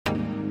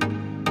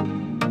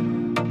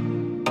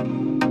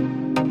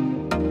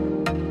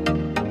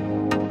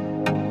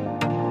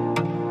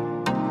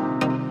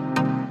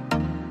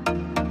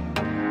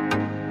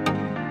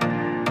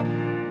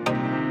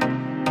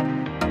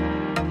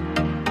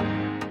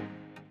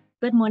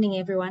Good morning,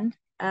 everyone.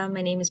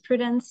 My name is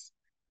Prudence.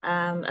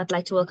 I'd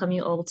like to welcome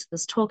you all to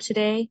this talk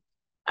today.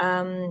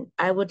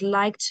 I would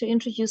like to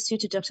introduce you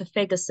to Dr.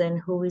 Ferguson,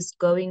 who is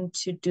going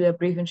to do a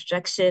brief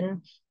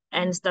introduction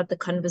and start the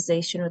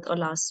conversation with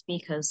all our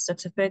speakers.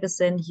 Dr.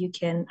 Ferguson, you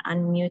can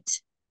unmute.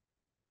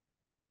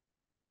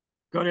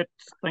 Got it.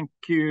 Thank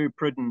you,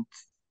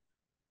 Prudence.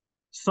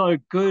 So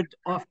good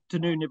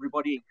afternoon,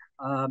 everybody.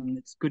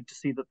 It's good to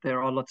see that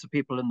there are lots of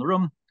people in the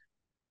room.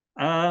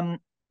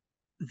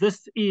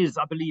 This is,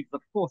 I believe, the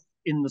fourth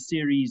in the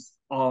series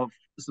of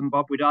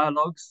Zimbabwe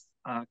Dialogues,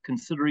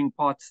 considering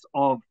parts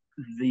of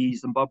the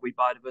Zimbabwe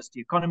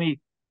Biodiversity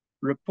Economy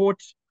report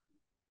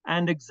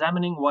and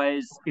examining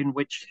ways in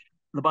which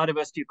the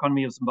biodiversity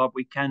economy of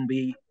Zimbabwe can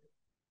be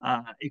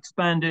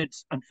expanded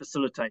and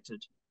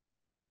facilitated.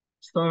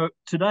 So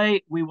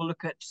today we will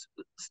look at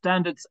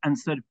standards and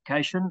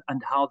certification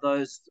and how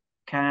those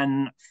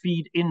can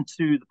feed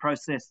into the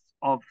process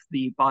of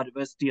the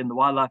biodiversity and the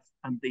wildlife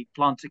and the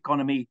plant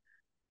economy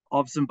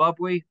of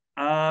Zimbabwe.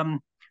 I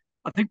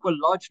think we're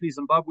largely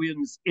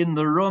Zimbabweans in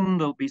the room.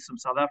 There'll be some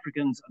South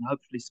Africans and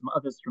hopefully some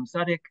others from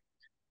SADC.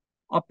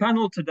 Our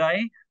panel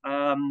today,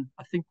 I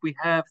think we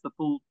have the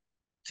full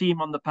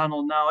team on the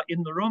panel now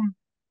in the room,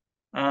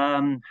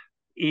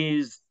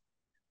 is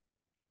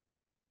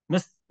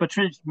Miss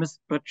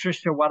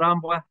Patricia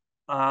Warambwa,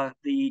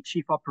 the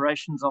Chief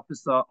Operations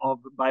Officer of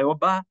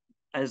Baobab,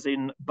 as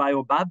in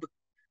Baobab.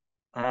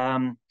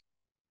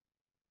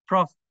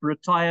 Prof.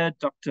 Retired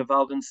Dr.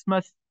 Valden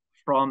Smith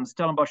from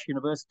Stellenbosch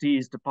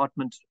University's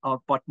Department of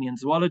Botany and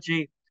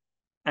Zoology,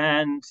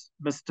 and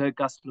Mr.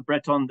 Gus Le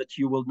Breton, that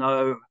you will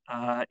know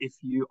if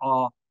you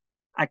are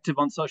active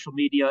on social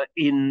media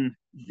in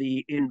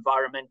the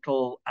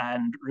environmental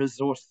and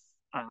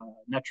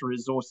natural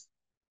resource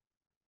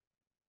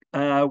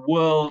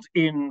world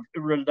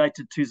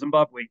related to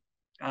Zimbabwe.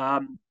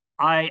 I'll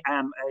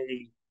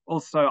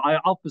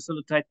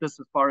facilitate this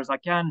as far as I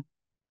can.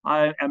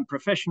 I am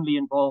professionally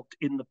involved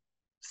in the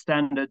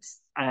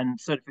standards and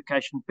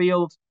certification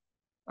field,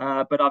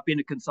 but I've been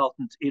a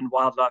consultant in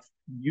wildlife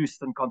use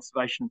and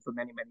conservation for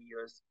many, many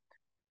years.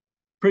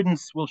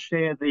 Prudence will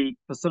share the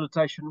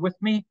facilitation with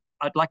me.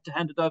 I'd like to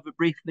hand it over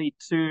briefly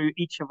to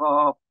each of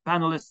our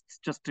panelists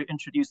just to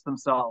introduce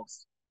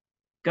themselves.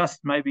 Gus,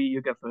 maybe you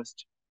go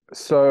first.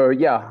 So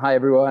yeah, hi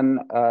everyone.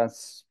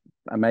 It's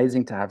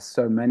amazing to have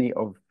so many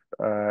of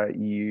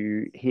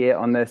you here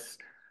on this.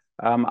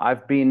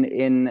 I've been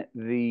in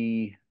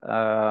the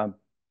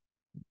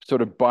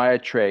sort of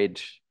biotrade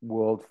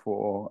world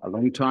for a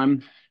long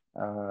time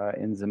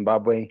in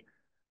Zimbabwe,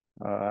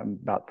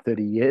 about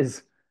 30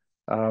 years.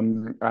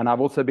 And I've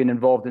also been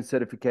involved in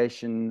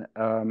certification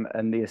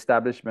and the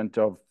establishment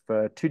of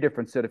two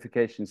different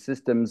certification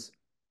systems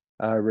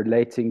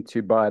relating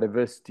to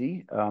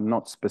biodiversity,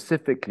 not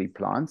specifically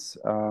plants.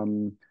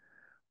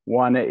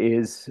 One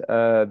is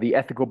the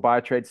Ethical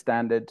Biotrade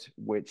Standard,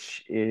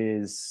 which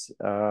is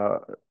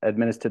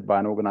administered by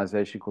an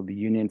organization called the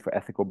Union for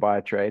Ethical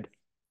Biotrade,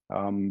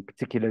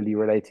 particularly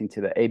relating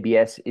to the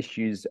ABS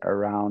issues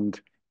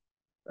around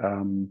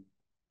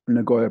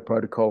Nagoya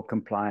Protocol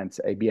compliance,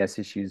 ABS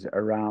issues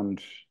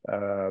around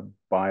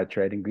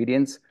biotrade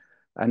ingredients.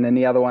 And then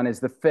the other one is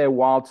the Fair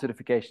Wild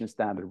Certification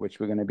Standard, which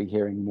we're going to be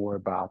hearing more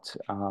about.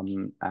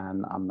 And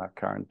I'm a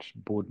current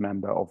board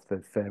member of the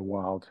Fair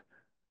Wild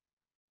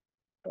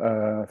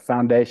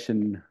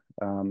Foundation,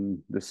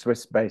 the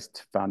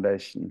Swiss-based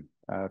foundation,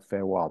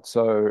 Fair Wild.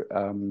 So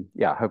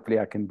yeah, hopefully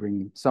I can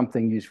bring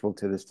something useful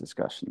to this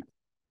discussion.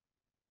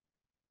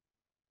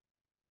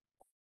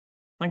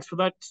 Thanks for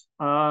that.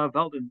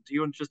 Valden, do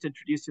you want to just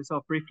introduce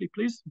yourself briefly,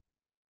 please?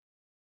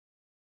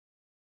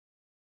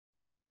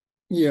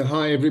 Yeah,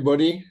 hi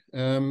everybody. I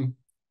am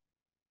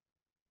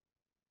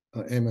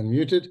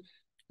unmuted.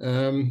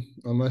 I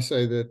must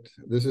say that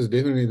this is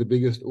definitely the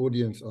biggest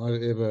audience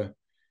I've ever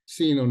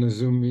seen on a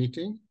Zoom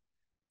meeting.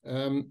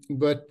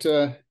 But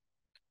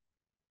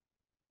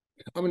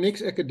I'm an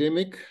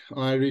ex-academic.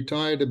 I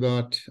retired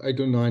about 8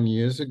 or 9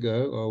 years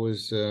ago. I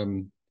was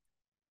in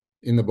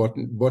the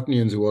botany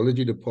and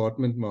zoology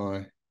department.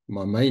 My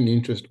main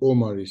interest, all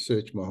my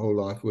research, my whole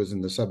life was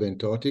in the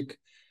subantarctic,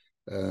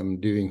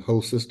 doing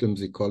whole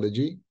systems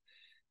ecology.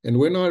 And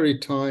when I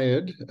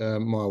retired,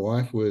 my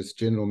wife was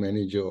general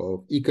manager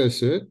of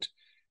EcoCert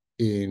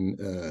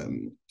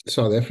in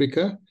South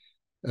Africa.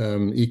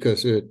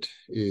 EcoCert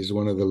is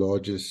one of the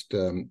largest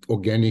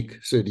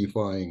organic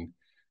certifying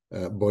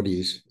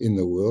bodies in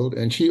the world.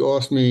 And she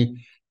asked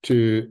me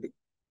to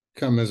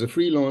come as a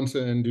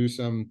freelancer and do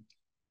some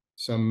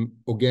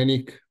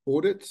organic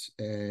audits.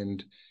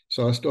 And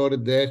so I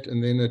started that,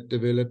 and then it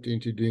developed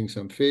into doing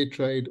some fair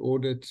trade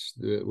audits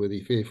with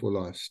the Fair for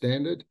Life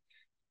standard.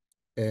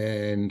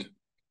 And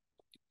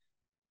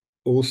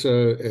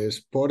also, as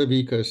part of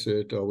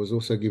EcoCert, I was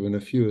also given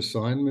a few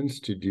assignments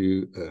to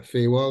do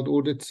fair wild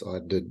audits. I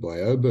did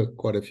Baobab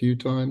quite a few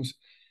times.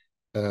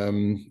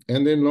 And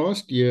then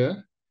last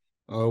year,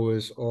 I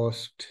was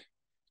asked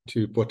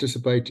to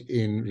participate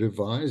in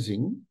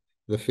revising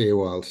the Fair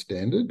Wild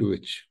standard,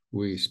 which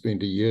we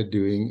spent a year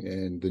doing,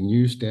 and the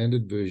new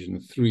standard version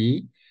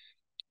 3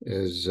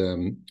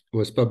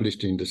 was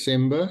published in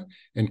December,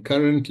 and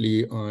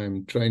currently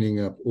I'm training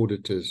up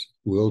auditors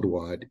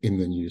worldwide in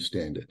the new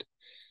standard.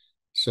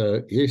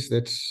 So yes,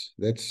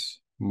 that's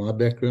my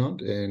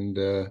background and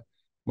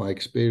my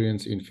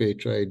experience in fair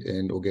trade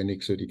and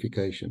organic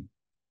certification.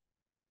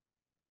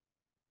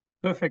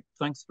 Perfect.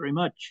 Thanks very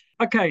much.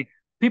 Okay,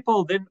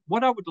 people, then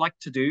what I would like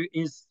to do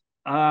is,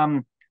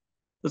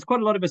 there's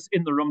quite a lot of us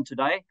in the room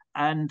today,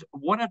 and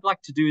what I'd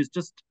like to do is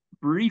just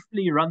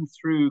briefly run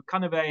through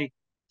kind of a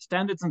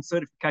standards and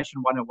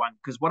certification 101,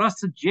 because what I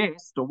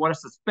suggest or what I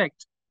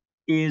suspect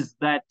is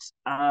that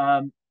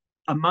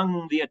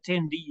among the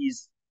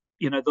attendees,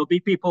 there'll be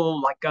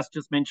people like Gus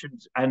just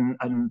mentioned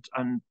and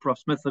Prof.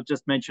 Smith have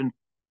just mentioned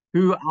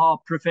who've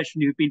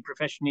been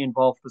professionally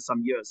involved for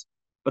some years.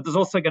 But there's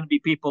also going to be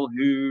people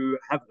who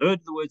have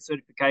heard the word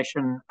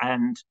certification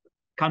and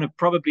kind of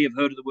probably have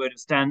heard of the word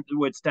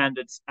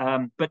standards,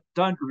 but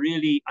don't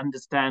really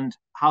understand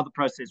how the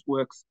process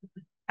works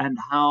and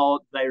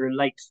how they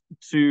relate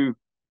to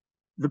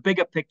the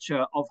bigger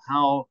picture of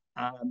how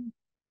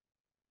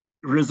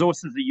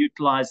resources are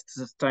utilized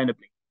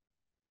sustainably.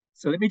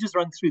 So let me just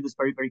run through this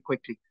very, very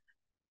quickly.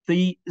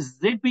 The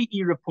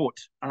ZBE report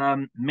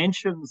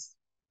mentions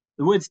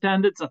the word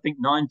standards, I think,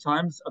 9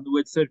 times, and the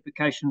word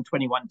certification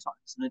 21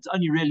 times. And it's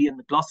only really in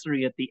the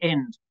glossary at the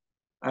end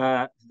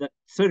that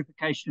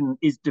certification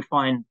is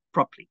defined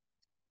properly.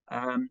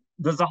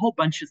 There's a whole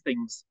bunch of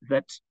things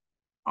that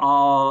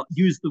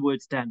use the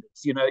word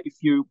standards. If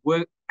you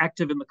work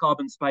active in the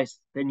carbon space,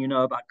 then you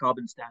know about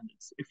carbon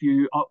standards. If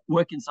you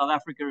work in South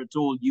Africa at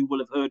all, you will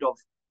have heard of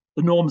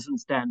the norms and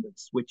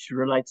standards, which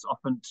relates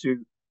often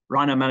to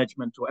rhino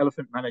management or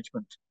elephant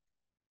management.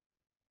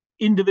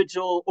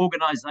 Individual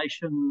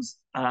organizations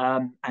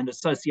and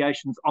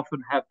associations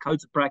often have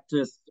codes of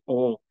practice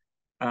or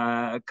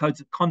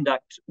codes of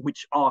conduct,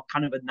 which are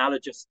kind of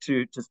analogous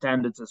to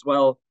standards as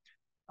well.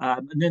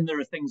 And then there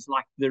are things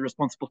like the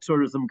responsible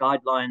tourism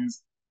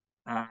guidelines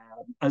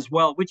as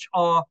well, which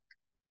are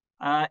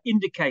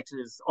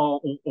indicators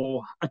or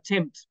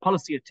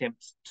policy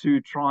attempts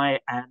to try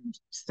and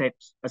set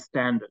a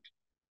standard.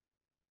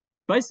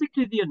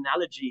 Basically, the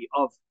analogy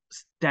of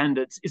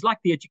standards is like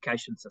the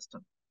education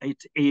system.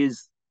 It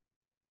is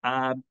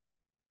a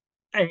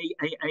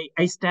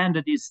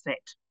standard is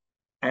set,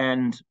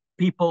 and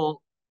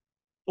people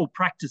or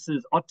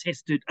practices are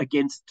tested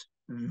against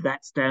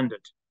that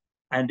standard.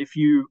 And if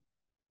you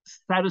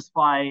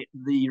satisfy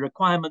the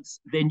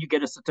requirements, then you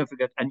get a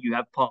certificate and you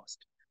have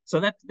passed. So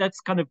that's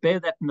kind of bear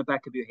that in the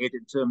back of your head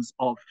in terms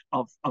of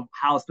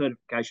how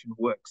certification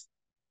works.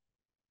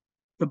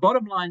 The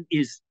bottom line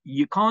is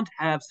you can't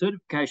have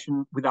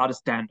certification without a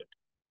standard.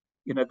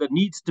 There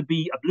needs to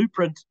be a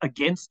blueprint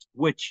against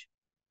which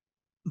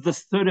the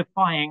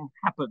certifying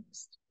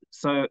happens.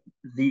 So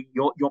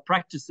your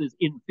practices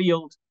in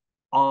field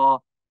are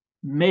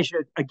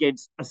measured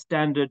against a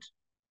standard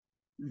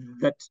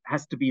that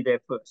has to be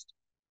there first.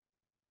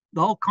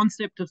 The whole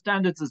concept of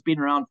standards has been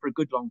around for a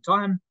good long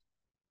time.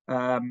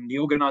 The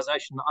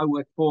organization I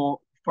work for,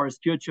 Forest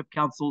Stewardship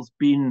Council, has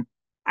been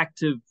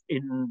active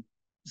in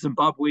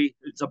Zimbabwe.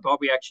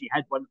 Zimbabwe actually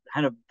had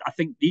I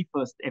think the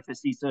first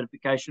FSC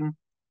certification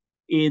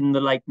in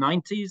the late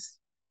 90s.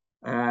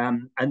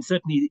 And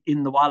certainly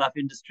in the wildlife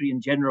industry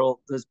in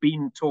general, there's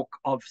been talk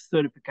of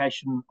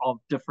certification of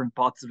different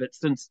parts of it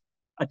since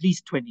at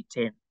least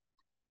 2010.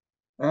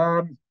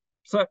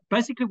 So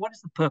basically, what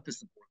is the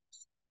purpose of all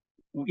this?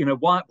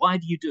 Why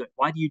do you do it?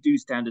 Why do you do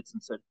standards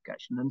and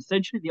certification? And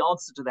essentially the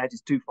answer to that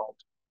is twofold.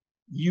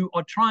 You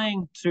are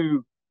trying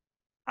to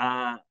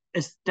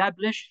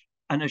establish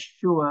and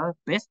assure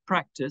best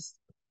practice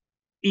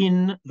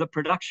in the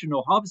production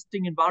or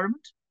harvesting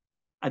environment.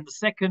 And the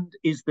second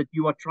is that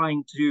you are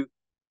trying to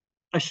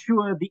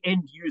assure the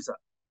end user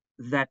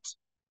that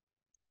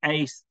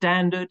a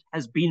standard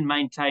has been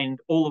maintained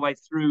all the way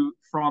through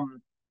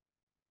from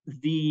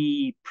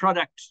the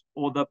product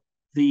or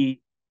the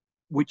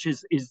which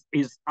is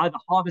either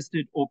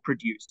harvested or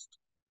produced.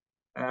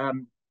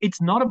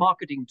 It's not a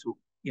marketing tool.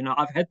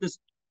 I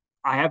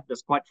have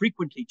this quite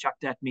frequently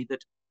chucked at me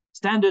that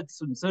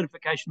standards and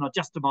certification are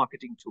just a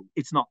marketing tool.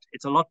 It's not.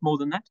 It's a lot more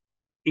than that.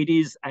 It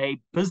is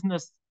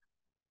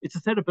it's a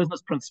set of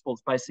business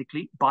principles,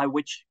 basically, by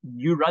which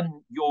you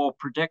run your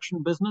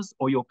production business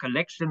or your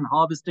collection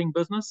harvesting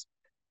business.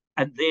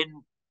 And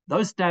then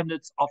those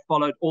standards are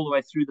followed all the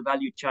way through the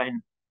value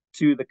chain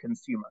to the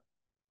consumer.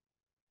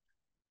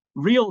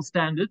 Real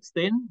standards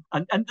then,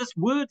 and this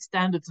word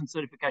standards and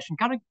certification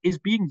kind of is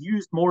being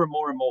used more and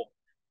more and more.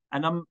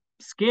 And I'm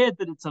scared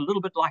that it's a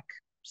little bit like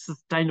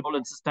sustainable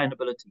and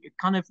sustainability.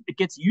 It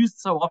gets used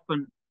so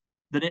often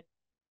that it,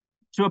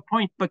 to a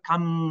point,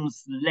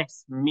 becomes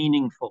less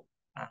meaningful.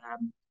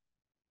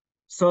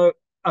 So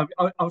I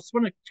just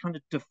want to kind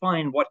of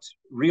define what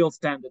real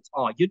standards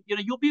are.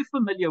 You'll be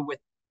familiar with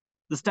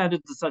the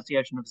Standards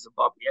Association of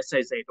Zimbabwe,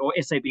 SAZ, or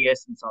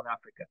SABS in South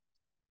Africa.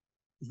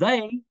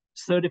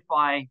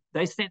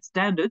 They set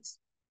standards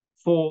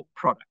for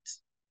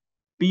products,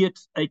 be it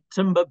a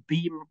timber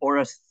beam or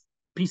a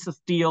piece of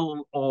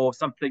steel or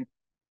something.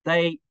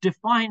 they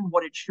define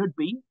what it should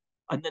be,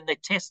 and then they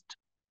test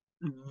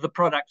the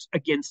product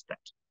against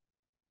that.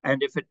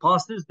 And if it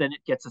passes, then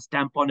it gets a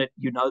stamp on it.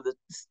 You know, the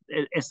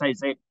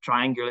SAZ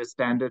triangular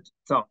standard.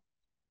 So,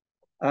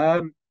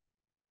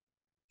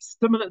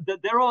 similar.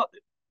 There are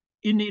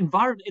in the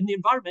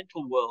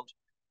environmental world,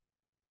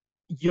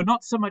 you're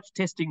not so much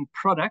testing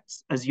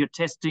products as you're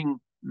testing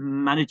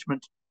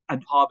management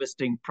and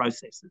harvesting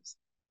processes.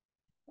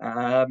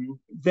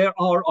 There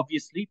are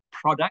obviously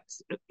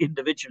products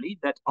individually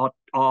that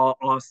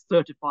are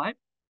certified,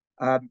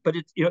 but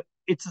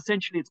it's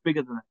essentially it's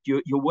bigger than that.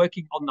 You're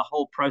working on the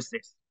whole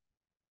process.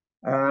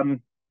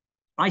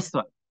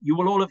 ISO, you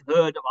will all have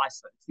heard of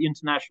ISO. It's the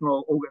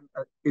International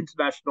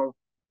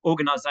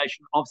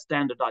Organization of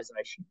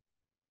Standardization.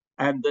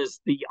 And there's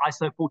the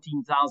ISO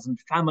 14000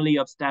 family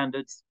of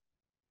standards,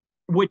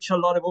 which a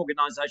lot of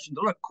organizations,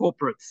 a lot of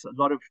corporates, a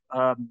lot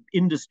of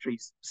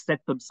industries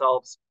set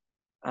themselves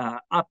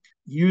up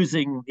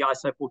using the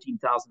ISO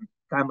 14000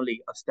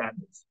 family of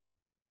standards.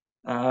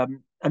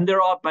 And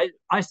there are,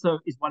 ISO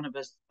is one of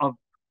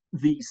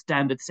the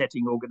standard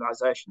setting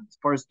organizations.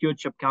 Forest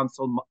Stewardship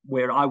Council,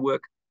 where I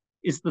work,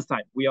 is the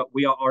same. We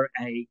are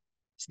a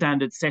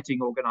standard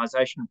setting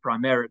organization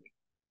primarily.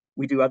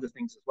 We do other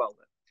things as well,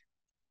 though.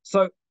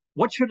 So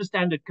what should a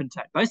standard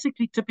contain?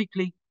 Basically,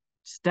 typically,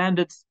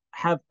 standards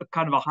have a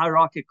kind of a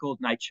hierarchical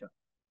nature.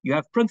 You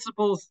have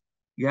principles,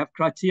 you have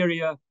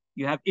criteria,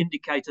 you have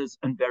indicators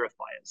and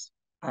verifiers.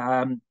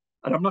 And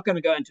I'm not going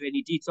to go into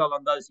any detail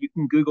on those. You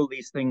can Google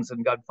these things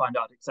and go and find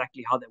out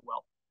exactly how they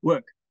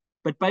work.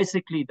 But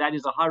basically, that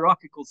is a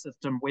hierarchical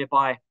system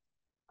whereby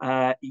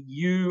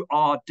you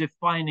are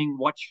defining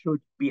what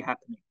should be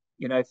happening.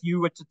 You know, if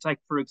you were to take,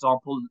 for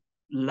example,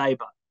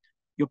 labor,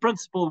 your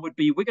principle would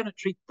be, we're going to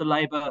treat the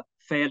labor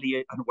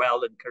fairly and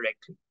well and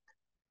correctly.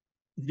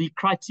 The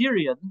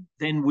criterion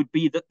then would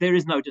be that there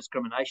is no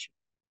discrimination.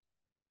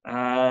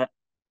 The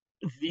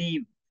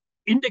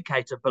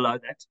indicator below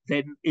that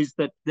then is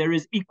that there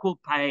is equal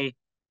pay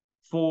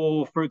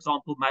for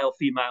example, male,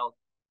 female.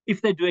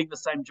 If they're doing the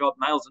same job,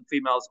 males and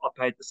females are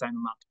paid the same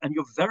amount. And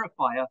your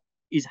verifier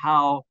is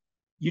how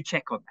you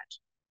check on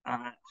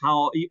that.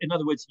 In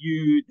other words,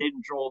 you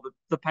then draw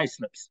the pay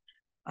slips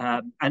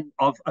and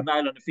of a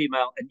male and a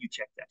female, and you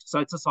check that. So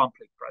it's a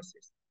sampling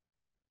process.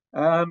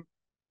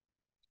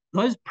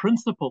 Those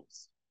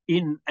principles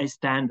in a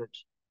standard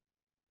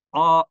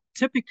are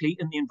typically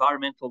in the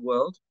environmental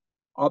world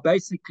are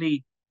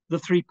basically the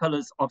three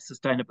pillars of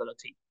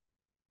sustainability: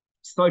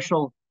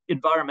 social,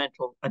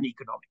 environmental, and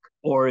economic.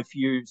 Or if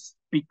you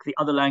speak the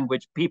other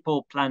language,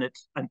 people, planet,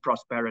 and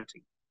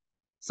prosperity.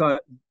 So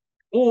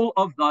all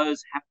of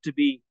those have to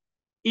be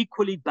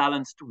equally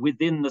balanced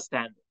within the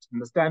standard,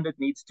 and the standard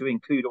needs to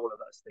include all of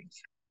those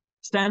things.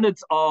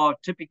 Standards are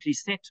typically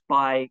set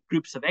by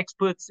groups of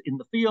experts in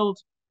the field,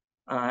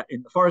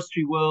 in the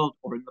forestry world,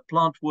 or in the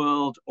plant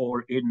world,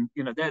 or in,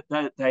 you know,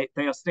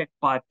 they are set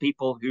by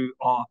people who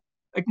are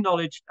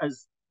acknowledged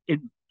as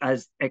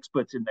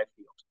experts in their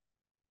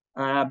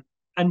field.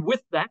 And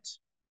with that,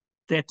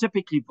 they're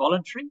typically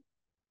voluntary,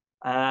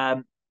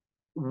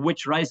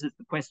 which raises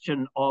the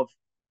question of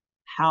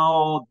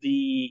how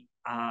the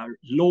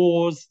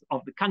laws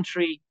of the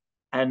country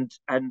and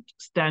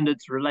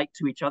standards relate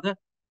to each other.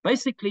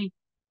 Basically,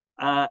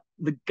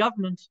 the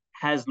government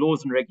has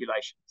laws and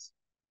regulations.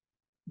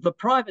 The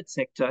private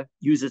sector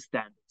uses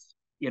standards.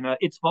 You know,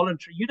 it's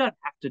voluntary. You don't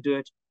have to do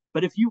it.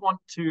 But if you want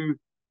to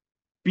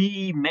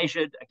be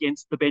measured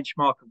against the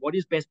benchmark of what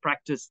is best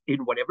practice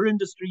in whatever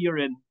industry you're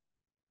in,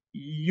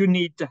 you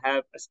need to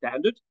have a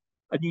standard,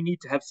 and you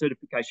need to have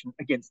certification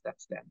against that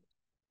standard.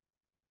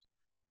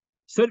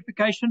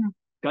 Certification,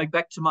 going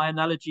back to my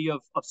analogy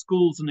of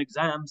schools and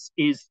exams,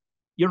 is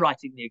you're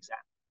writing the exam.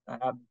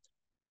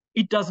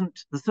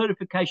 The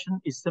certification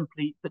is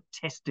simply the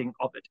testing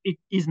of it. It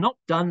is not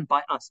done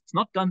by us. It's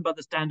not done by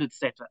the standard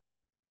setter.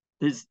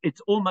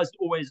 It's almost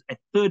always a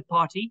third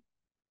party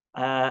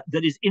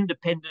that is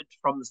independent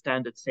from the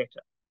standard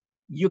setter.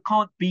 You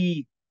can't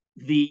be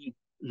the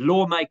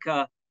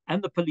lawmaker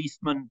and the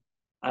policeman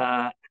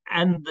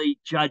and the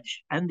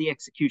judge and the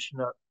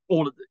executioner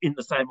all in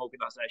the same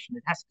organization.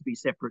 It has to be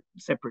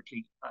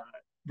separately.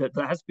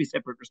 There has to be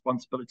separate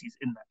responsibilities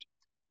in that.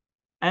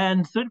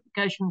 And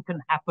certification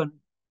can happen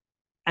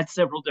at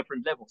several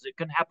different levels. It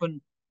can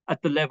happen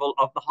at the level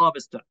of the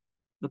harvester,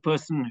 the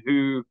person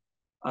who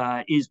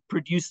is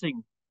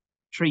producing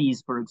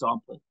trees, for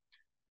example.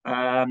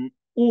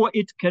 Or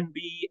it can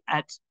be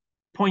at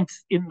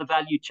points in the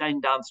value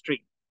chain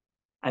downstream.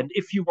 And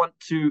if you want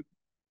to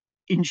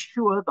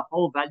ensure the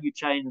whole value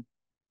chain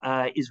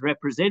is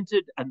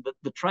represented, and that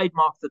the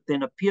trademark that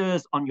then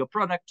appears on your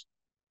product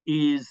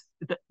is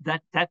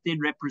that then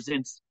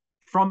represents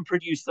from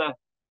producer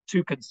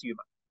to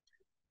consumer.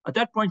 At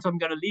that point, I'm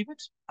going to leave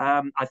it.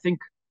 I think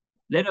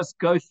let us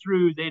go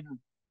through then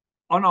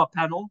on our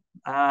panel,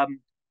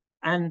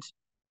 and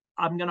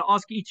I'm going to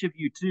ask each of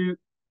you to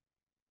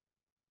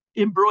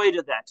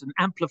embroider that and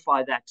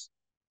amplify that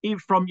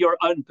from your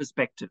own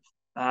perspective.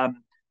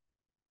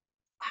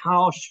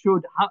 How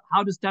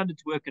does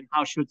standards work, and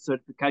how should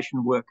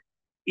certification work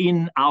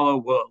in our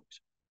world.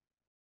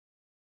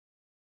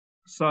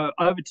 So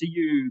over to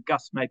you,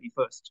 Gus, maybe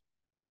first.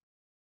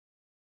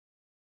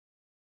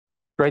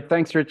 Great,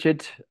 thanks,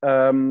 Richard.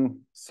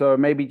 So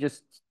maybe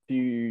just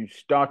to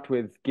start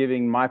with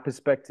giving my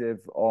perspective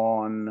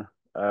on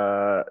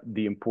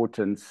the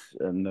importance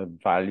and the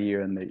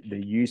value and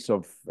the use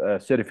of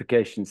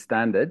certification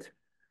standard.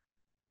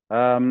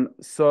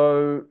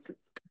 So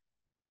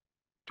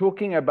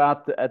talking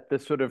about at the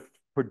sort of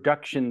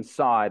production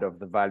side of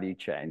the value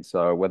chain,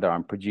 so whether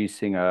I'm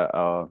producing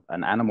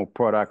an animal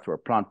product or a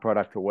plant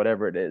product or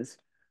whatever it is,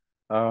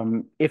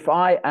 if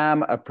I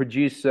am a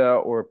producer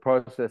or a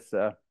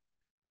processor,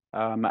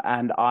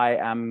 and I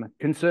am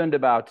concerned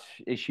about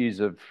issues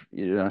of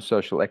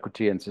social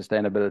equity and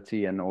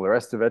sustainability and all the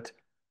rest of it,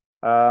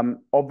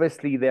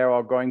 obviously there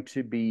are going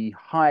to be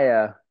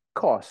higher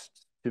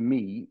costs to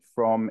me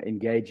from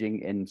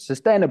engaging in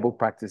sustainable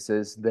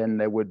practices than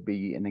there would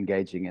be in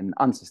engaging in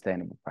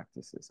unsustainable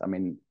practices. I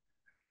mean,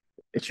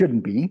 it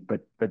shouldn't be,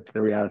 but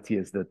the reality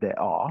is that there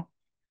are.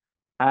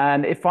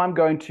 And if I'm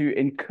going to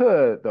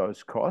incur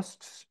those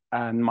costs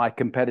and my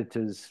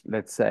competitors,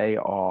 let's say,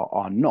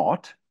 are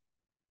not,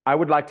 I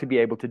would like to be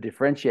able to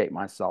differentiate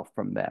myself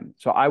from them.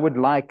 So I would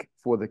like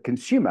for the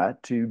consumer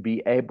to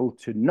be able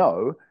to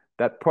know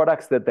that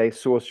products that they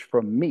source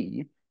from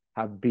me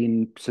have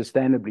been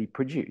sustainably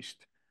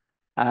produced.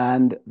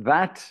 And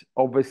that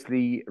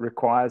obviously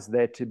requires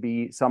there to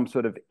be some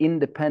sort of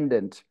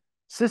independent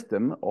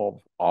system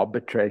of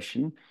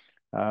arbitration,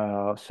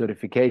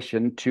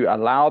 certification to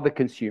allow the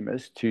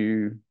consumers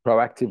to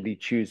proactively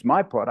choose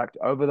my product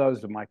over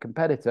those of my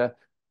competitor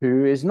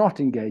who is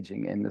not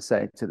engaging in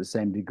to the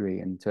same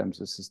degree in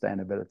terms of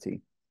sustainability.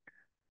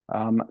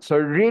 So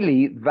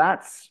really,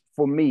 that's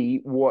for me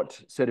what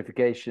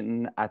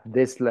certification at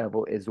this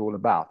level is all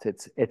about.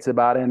 It's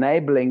about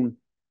enabling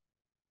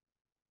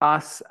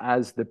us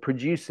as the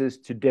producers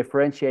to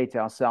differentiate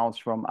ourselves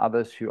from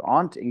others who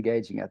aren't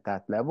engaging at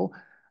that level.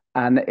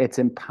 And it's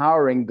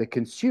empowering the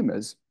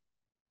consumers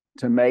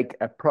to make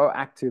a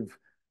proactive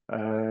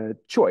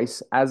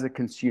choice as a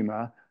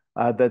consumer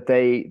that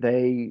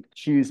they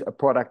choose a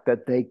product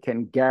that they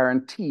can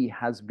guarantee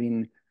has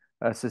been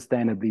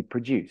sustainably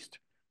produced.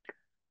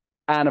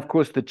 And of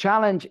course, the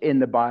challenge in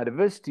the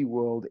biodiversity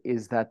world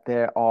is that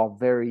there are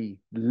very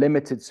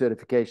limited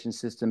certification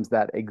systems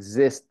that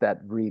exist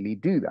that really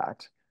do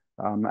that.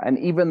 And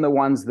even the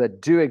ones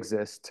that do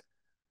exist,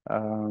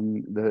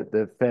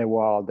 the Fair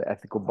Wild, the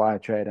Ethical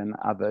Biotrade and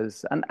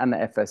others, and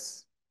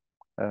the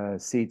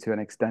FSC to an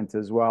extent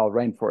as well,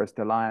 Rainforest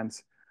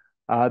Alliance,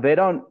 they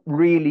don't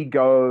really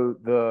go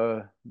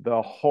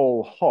the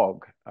whole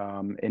hog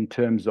in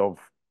terms of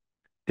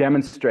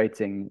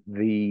demonstrating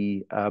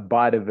the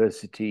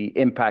biodiversity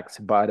impacts,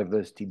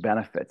 biodiversity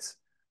benefits,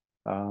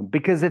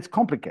 because it's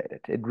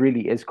complicated. It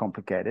really is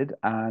complicated.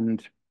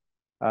 And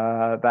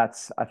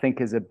that's, I think,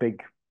 is a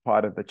big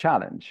part of the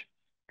challenge.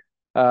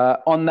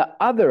 On the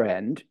other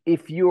end,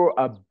 if you're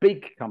a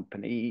big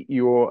company,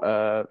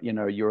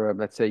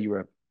 let's say you're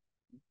a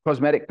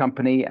cosmetic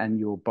company and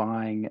you're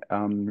buying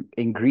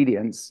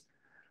ingredients,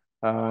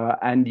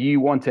 and you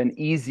want an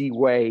easy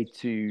way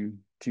to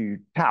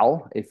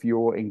tell if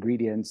your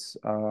ingredients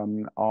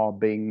are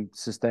being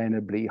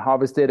sustainably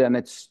harvested, and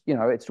it's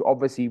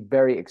obviously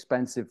very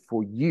expensive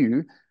for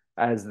you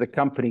as the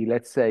company.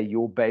 Let's say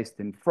you're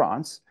based in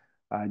France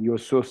and you're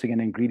sourcing an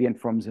ingredient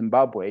from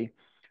Zimbabwe.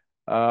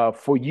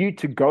 For you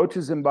to go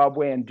to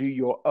Zimbabwe and do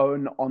your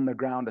own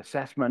on-the-ground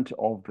assessment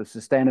of the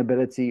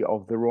sustainability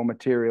of the raw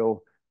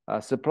material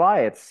supply,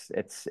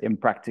 it's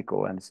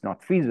impractical and it's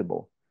not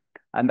feasible.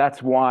 And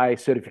that's why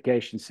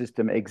certification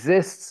system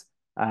exists.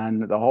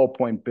 And the whole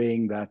point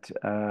being that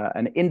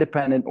an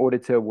independent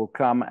auditor will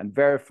come and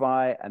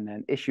verify and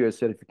then issue a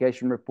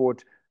certification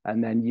report,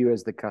 and then you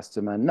as the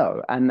customer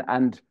know.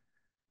 And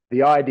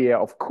the idea,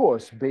 of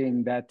course,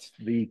 being that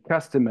the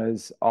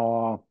customers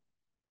are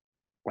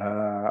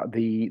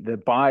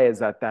the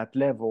buyers at that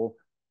level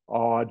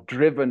are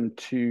driven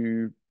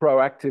to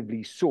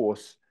proactively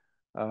source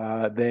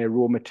their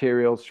raw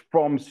materials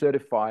from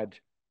certified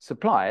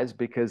suppliers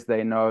because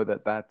they know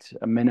that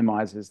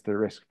minimizes the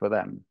risk for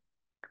them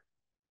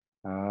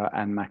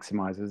and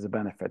maximizes the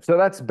benefit. So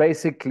that's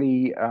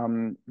basically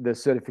the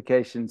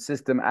certification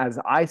system as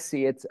I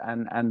see it,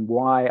 and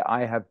why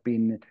I have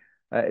been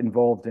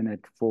involved in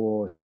it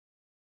for.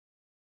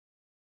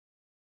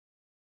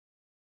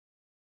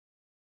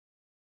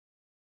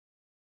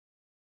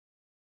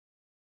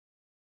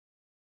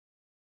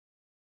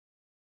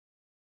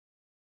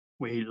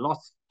 We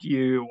lost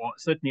you, or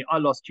certainly I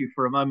lost you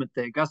for a moment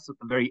there, Gus, at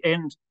the very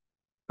end.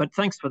 But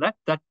thanks for that.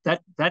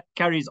 That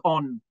carries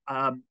on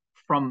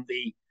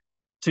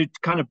to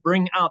kind of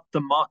bring out the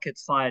market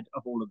side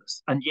of all of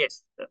this. And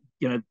yes,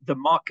 the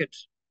market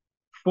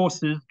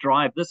forces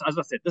drive this. As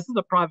I said, this is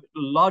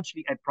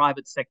largely a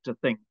private sector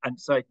thing, and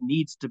so it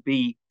needs to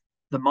be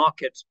the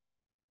market,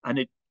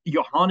 and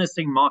you're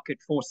harnessing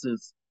market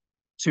forces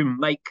to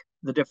make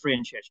the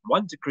differentiation.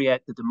 One, to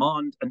create the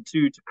demand, and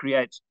two, to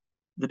create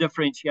the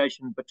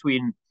differentiation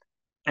between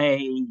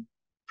a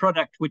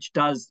product which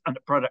does and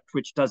a product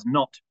which does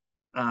not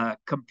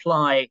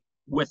comply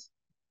with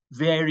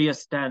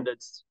various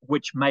standards,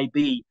 which may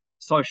be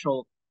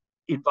social,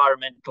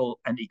 environmental,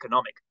 and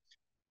economic.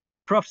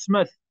 Prof.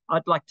 Smith,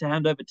 I'd like to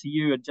hand over to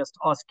you and just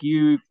ask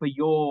you for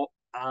your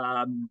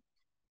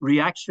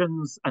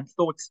reactions and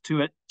thoughts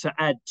to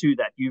add to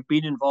that. You've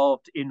been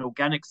involved in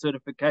organic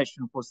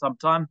certification for some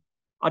time.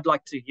 I'd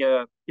like to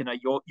hear,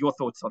 your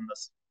thoughts on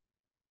this.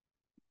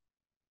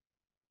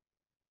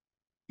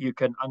 You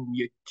can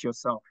unmute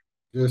yourself.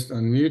 Just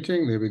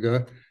unmuting. There we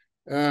go.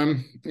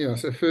 Yeah.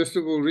 So first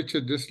of all,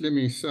 Richard, just let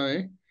me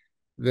say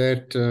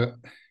that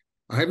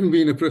I haven't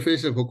been a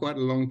professor for quite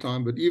a long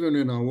time, but even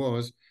when I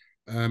was,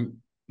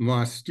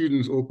 my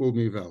students all called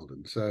me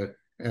Velden. So,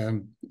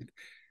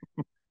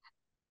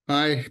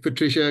 hi,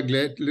 Patricia.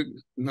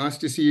 Nice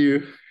to see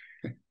you.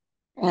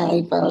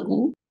 Hi,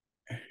 Velden.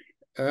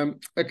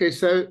 Okay,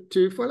 so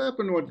to follow up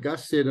on what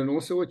Gus said and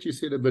also what you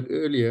said a bit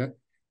earlier,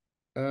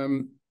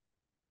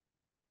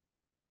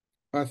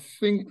 I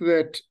think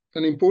that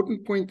an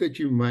important point that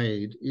you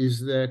made is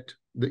that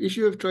the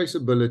issue of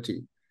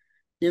traceability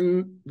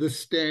in the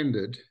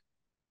standard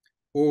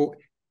or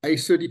a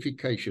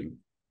certification.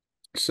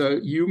 So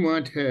you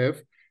might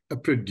have a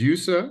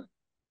producer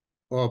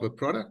of a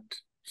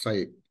product,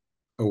 say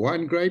a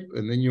wine grape,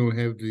 and then you'll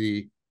have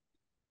the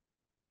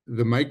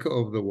maker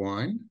of the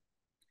wine.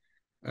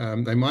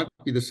 They might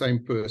be the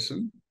same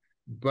person,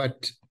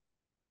 but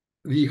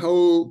the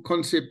whole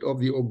concept of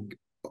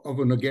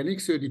an organic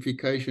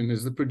certification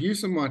is the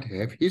producer might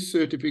have his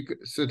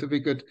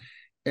certificate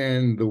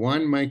and the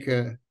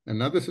winemaker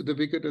another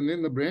certificate, and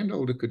then the brand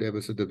holder could have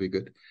a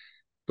certificate.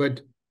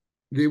 But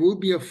there will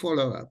be a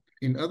follow-up.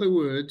 In other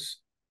words,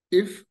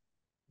 if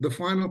the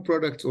final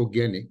product's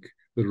organic,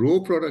 the raw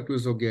product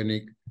was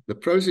organic, the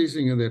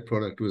processing of that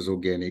product was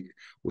organic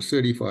or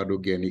certified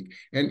organic,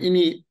 and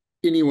any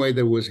way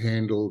that was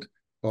handled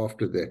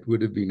after that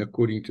would have been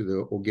according to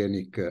the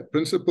organic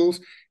principles,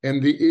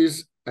 and there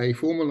is a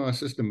formalized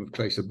system of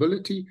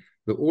traceability,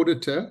 the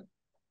auditor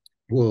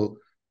will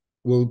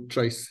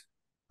trace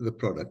the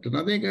product. And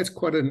I think that's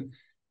quite an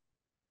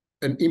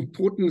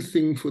important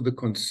thing for the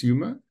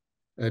consumer.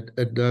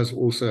 It does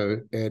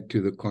also add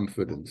to the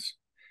confidence.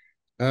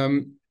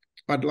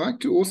 I'd like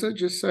to also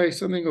just say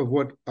something of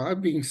what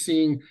I've been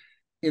seeing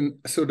in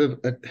sort of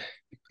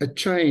a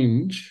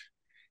change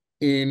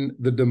in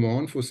the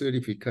demand for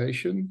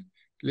certification,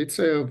 let's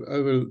say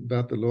over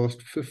about the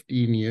last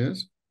 15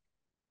 years.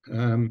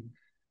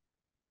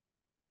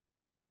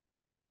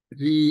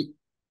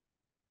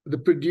 The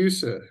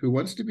producer who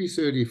wants to be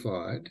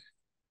certified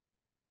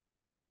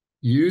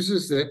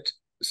uses that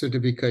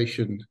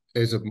certification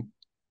as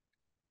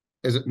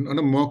not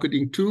a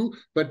marketing tool,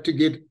 but to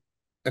get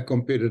a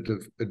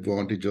competitive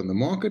advantage on the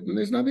market, and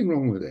there's nothing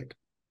wrong with that.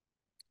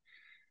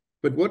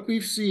 But what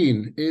we've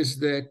seen is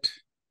that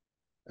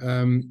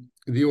the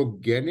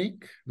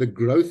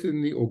growth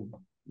in the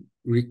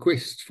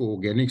requests for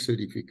organic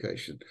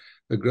certification,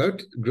 the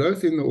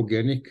growth in the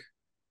organic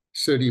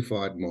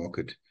certified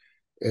market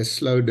has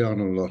slowed down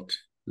a lot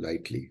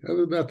lately,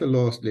 over about the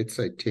last, let's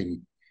say,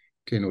 10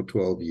 or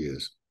 12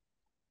 years.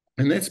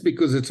 And that's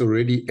because it's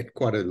already at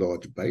quite a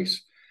large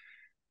base.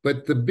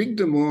 But the big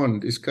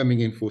demand is coming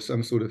in for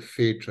some sort of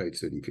fair trade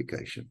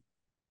certification.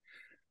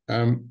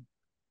 I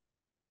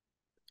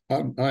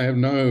have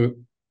no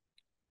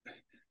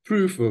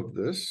proof of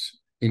this.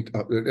 It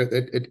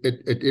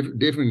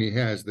definitely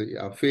has.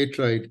 Our fair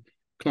trade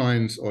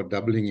clients are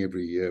doubling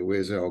every year,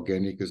 whereas our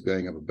organic is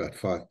going up about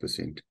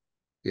 5%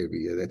 every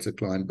year. That's a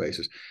client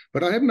basis.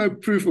 But I have no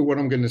proof of what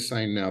I'm going to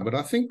say now. But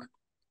I think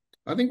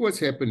what's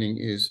happening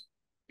is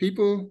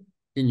people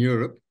in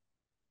Europe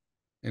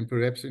and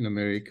perhaps in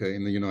America,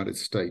 in the United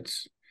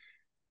States,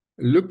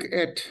 look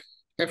at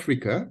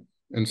Africa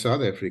and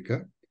South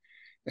Africa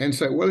and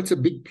say, well, it's a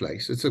big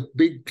place. It's a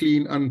big,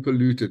 clean,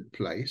 unpolluted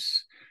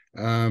place.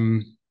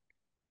 And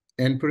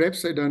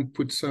perhaps they don't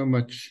put so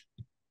much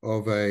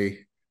of a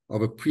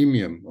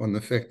premium on the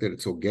fact that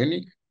it's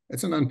organic.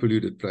 It's an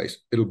unpolluted place.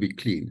 It'll be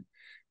clean.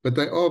 But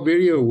they are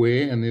very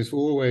aware, and there's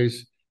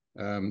always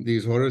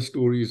these horror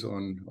stories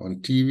on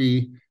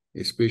TV,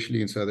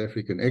 especially in South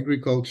African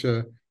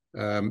agriculture,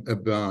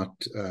 about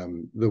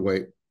the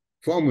way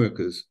farm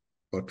workers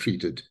are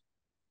treated.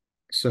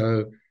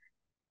 So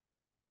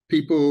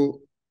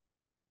people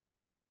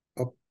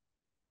are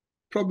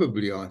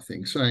probably, I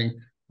think, saying,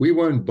 we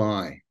won't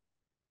buy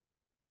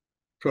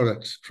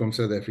products from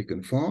South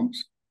African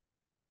farms,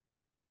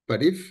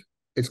 but if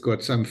it's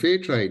got some fair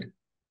trade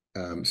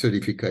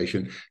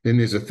certification, then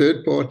there's a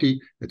third party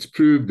that's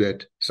proved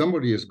that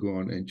somebody has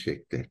gone and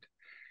checked that.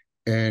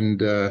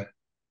 And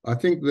I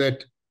think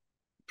that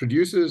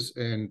producers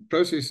and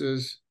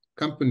processors,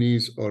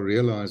 companies are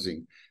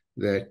realizing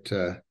that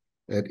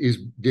that is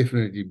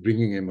definitely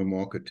bringing them a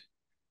market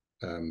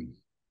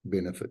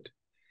benefit.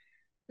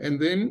 And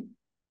then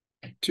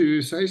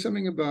to say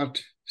something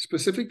about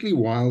specifically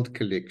wild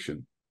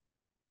collection.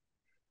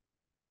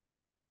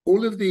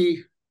 All of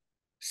the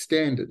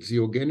standards, the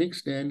organic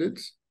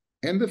standards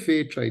and the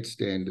fair trade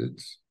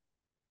standards,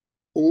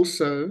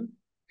 also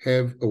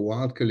have a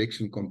wild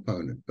collection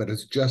component, but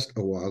it's just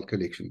a wild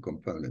collection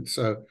component.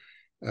 So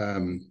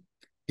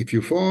if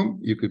you farm,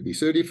 you could be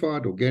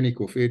certified, organic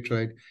or fair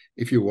trade.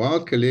 If you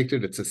wild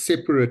collected, it's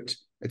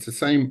the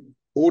same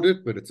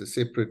audit, but it's a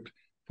separate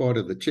part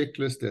of the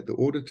checklist that the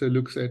auditor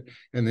looks at.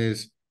 And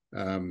there's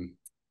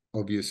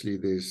obviously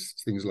there's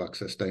things like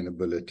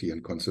sustainability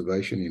and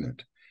conservation in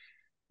it.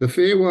 The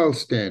Fair Wild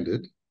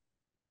Standard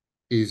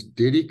is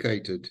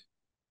dedicated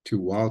to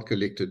wild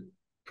collected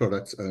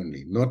products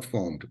only, not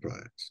farmed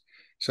products.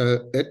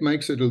 So that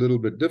makes it a little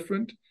bit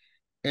different.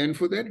 And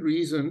for that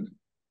reason,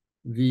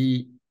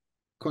 the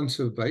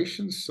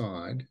conservation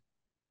side,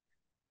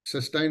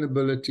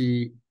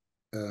 sustainability,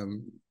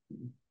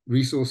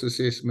 resource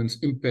assessments,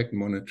 impact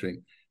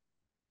monitoring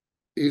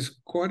is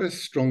quite a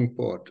strong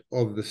part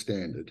of the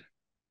standard.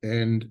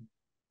 And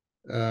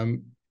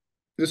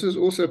this is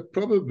also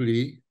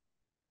probably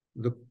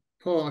the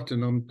part,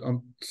 and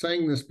I'm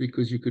saying this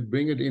because you could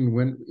bring it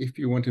in if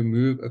you want to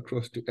move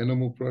across to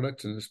animal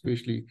products, and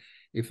especially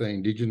if they're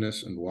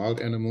indigenous and wild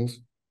animals.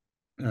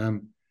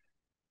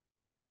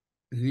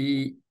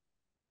 The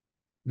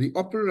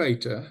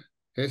operator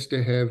has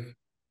to have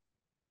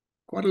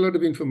quite a lot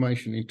of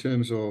information in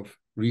terms of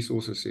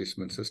resource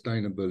assessment,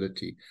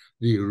 sustainability,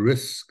 the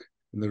risk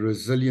and the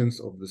resilience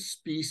of the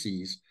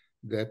species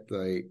that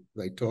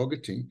they're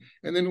targeting,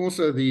 and then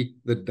also the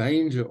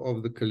danger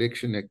of the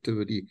collection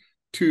activity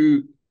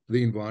to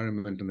the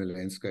environment and the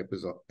landscape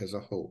as a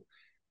whole.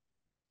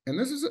 And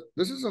this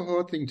is a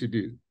hard thing to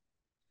do.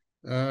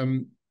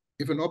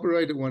 If an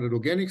operator wanted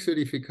organic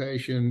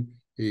certification,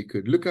 he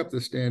could look up the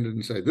standard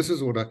and say, this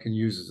is what I can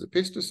use as a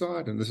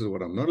pesticide, and this is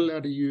what I'm not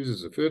allowed to use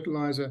as a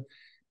fertilizer.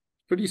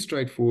 Pretty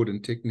straightforward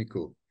and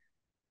technical.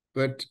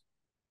 But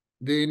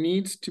there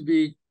needs to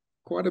be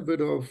quite a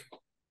bit of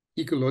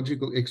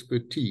ecological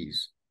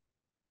expertise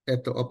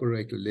at the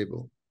operator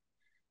level.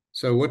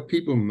 So what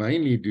people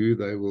mainly do,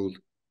 they will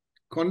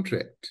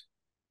contract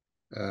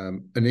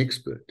an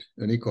expert,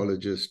 an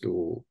ecologist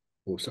or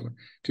someone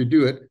to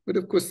do it. But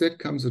of course, that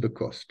comes at a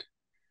cost.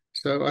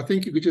 So I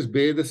think you could just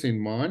bear this in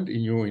mind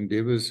in your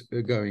endeavors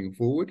going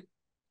forward.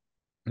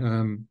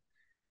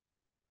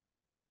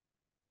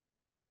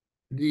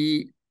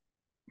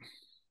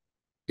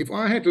 If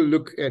I had to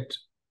look at,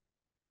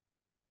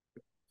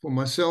 for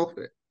myself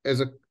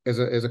as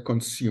a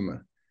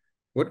consumer,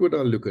 what would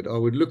I look at? I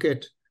would look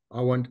at,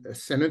 I want a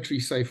sanitary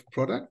safe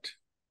product,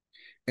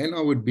 and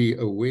I would be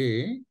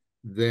aware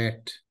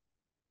that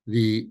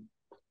the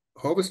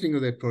harvesting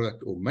of that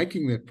product or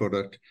making that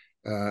product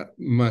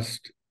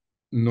must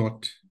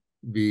not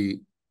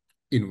be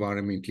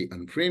environmentally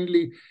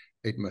unfriendly.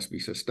 It must be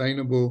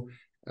sustainable.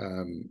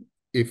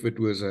 If it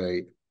was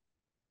a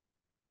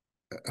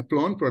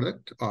plant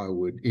product, I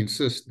would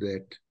insist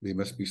that there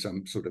must be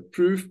some sort of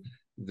proof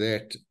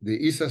that there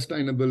is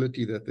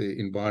sustainability, that the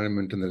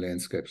environment and the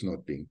landscape's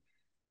not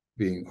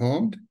being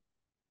harmed.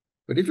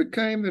 But if it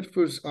came that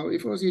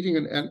if I was eating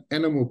an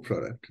animal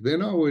product,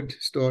 then I would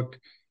start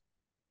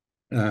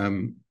have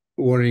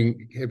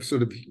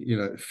sort of,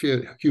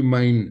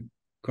 humane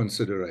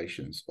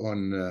considerations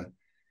on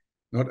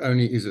not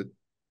only is it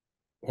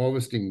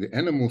harvesting the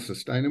animal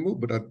sustainable,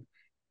 but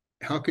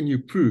how can you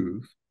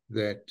prove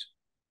that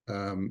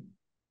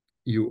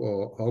you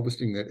are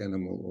harvesting that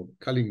animal or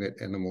culling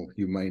that animal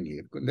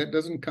humanely? That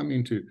doesn't come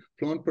into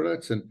plant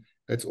products, and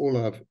that's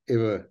all I've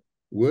ever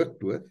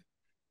worked with.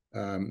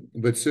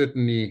 But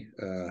certainly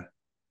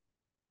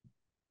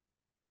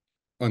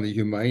on the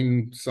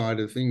humane side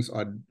of things,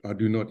 I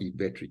do not eat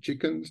battery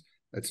chickens.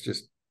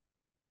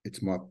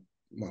 It's my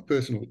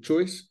personal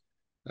choice.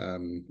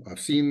 I've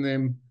seen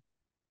them.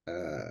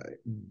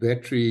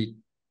 Battery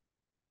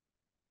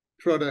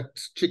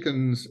products,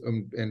 chickens,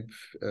 and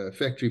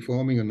factory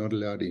farming are not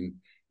allowed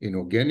in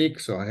organic.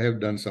 So I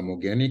have done some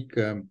organic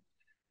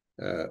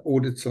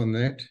audits on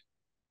that.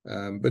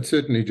 But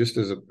certainly, just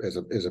as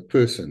a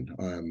person,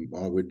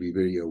 I would be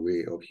very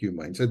aware of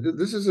humane. So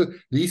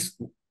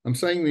I'm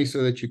saying these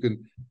so that you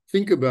can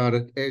think about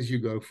it as you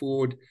go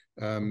forward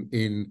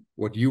in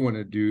what you want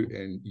to do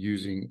and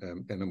using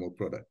animal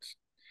products.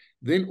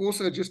 Then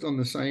also, just on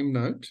the same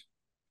note,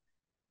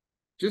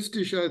 just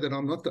to show that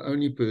I'm not the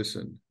only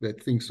person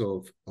that thinks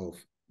of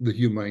the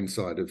humane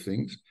side of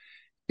things,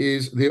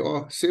 is there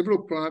are several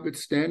private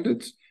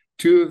standards.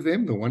 Two of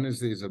them, the one is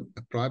there's a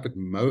private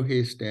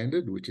mohair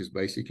standard, which is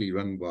basically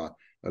run by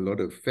a lot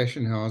of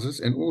fashion houses,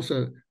 and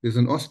also there's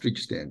an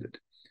ostrich standard.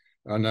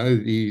 I know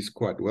these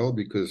quite well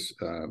because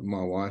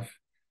my wife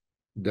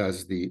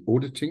does the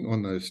auditing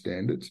on those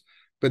standards.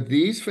 But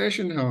these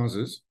fashion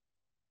houses,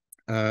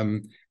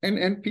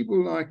 and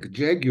people like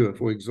Jaguar,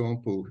 for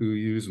example, who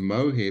use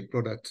mohair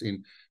products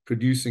in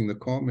producing the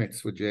car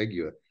mats for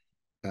Jaguar,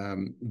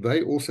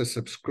 they also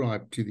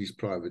subscribe to these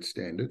private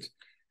standards,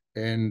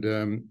 and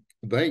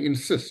they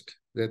insist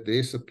that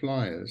their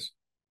suppliers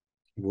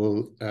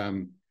will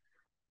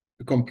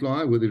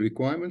comply with the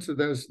requirements of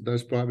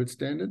those private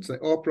standards. They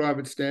are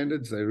private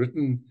standards. They're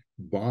written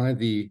by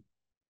the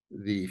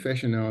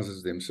fashion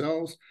houses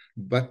themselves,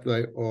 but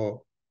they are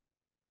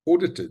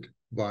audited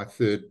by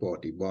third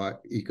party, by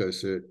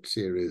EcoCert,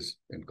 Ceres,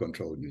 and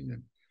Control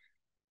Union.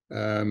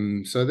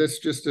 So that's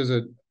just as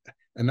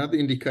another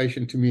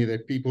indication to me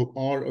that people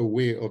are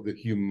aware of the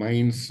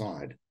humane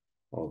side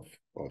of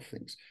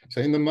things.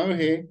 So in the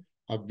mohair,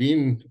 I've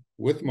been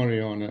with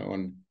Mariana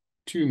on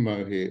 2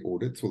 mohair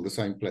audits, well, the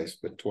same place,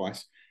 but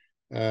twice.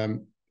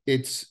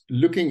 It's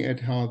looking at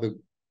how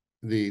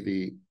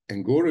the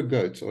Angora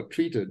goats are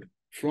treated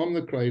from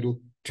the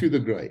cradle to the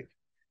grave.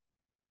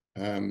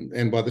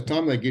 And by the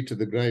time they get to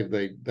the grave,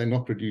 they're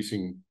not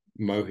producing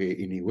mohair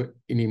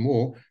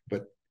anymore,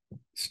 but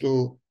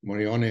still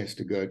Mariana has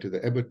to go to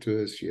the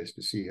abattoirs. She has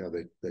to see how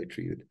they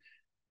treat it.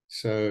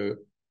 So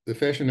the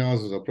fashion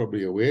houses are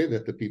probably aware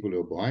that the people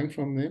who are buying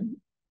from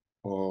them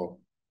are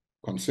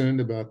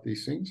concerned about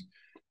these things,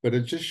 but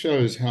it just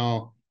shows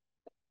how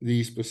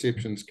these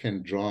perceptions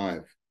can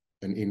drive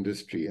an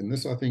industry. And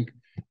this, I think,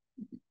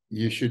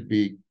 you should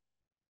be,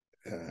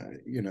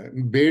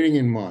 bearing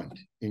in mind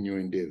in your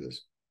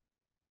endeavors.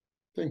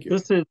 Thank you.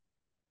 This is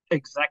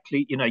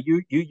exactly,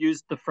 you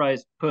used the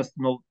phrase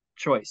personal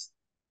choice.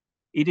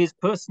 It is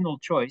personal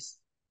choice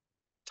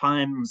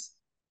times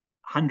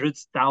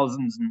hundreds,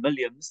 thousands, and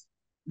millions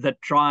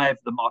that drive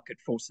the market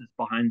forces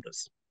behind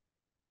this.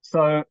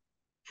 So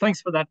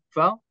thanks for that,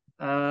 Val.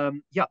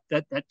 Yeah,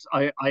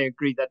 I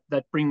agree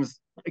that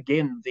brings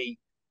again the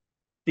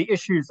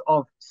issues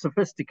of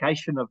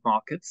sophistication of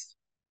markets,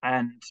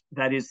 and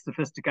that is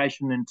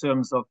sophistication in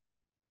terms of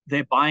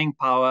their buying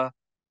power,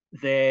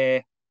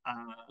 their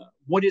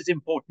what is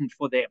important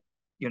for them.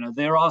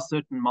 There are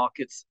certain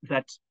markets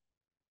that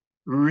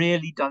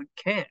really don't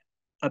care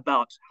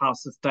about how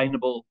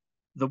sustainable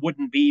the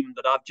wooden beam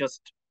that I've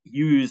just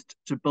used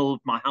to build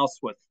my house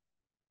with.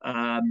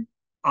 I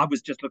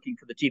was just looking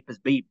for the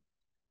cheapest beam.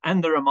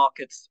 And there are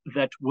markets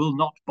that will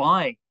not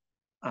buy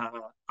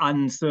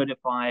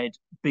uncertified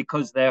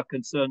because they are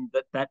concerned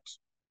that that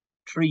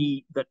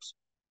tree that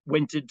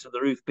went into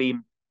the roof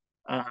beam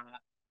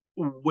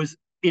was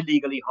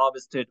illegally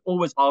harvested or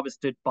was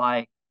harvested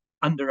by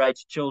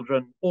underage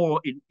children,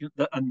 or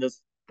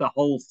the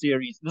whole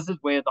series. This is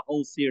where the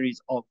whole series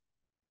of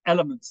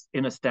elements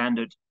in a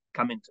standard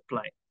come into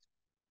play.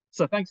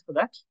 So thanks for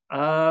that.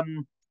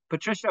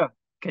 Patricia,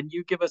 can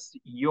you give us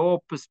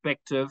your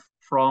perspective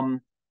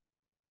from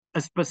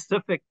a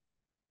specific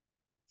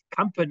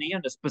company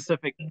and a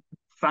specific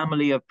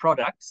family of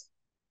products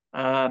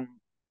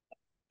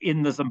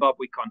in the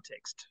Zimbabwe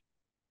context?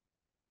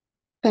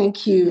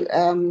 Thank you.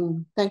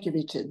 Thank you,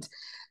 Richard.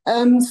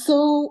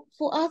 So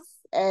for us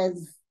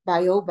as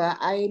Bioba,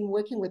 I'm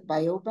working with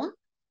Bioba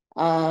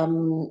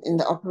in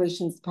the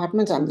operations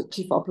department. I'm the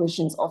chief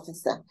operations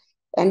officer,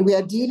 and we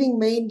are dealing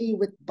mainly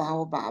with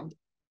baobab,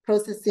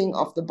 processing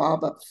of the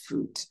baobab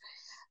fruit.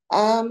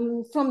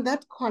 From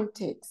that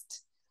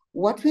context,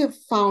 what we have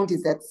found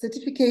is that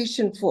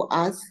certification for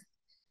us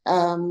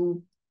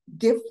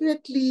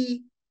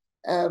definitely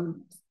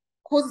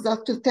causes us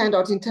to stand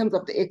out in terms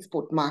of the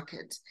export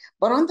market.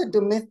 But on the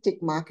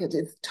domestic market,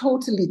 it's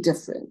totally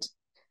different.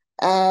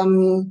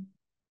 There's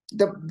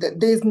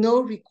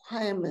no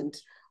requirement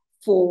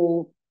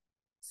for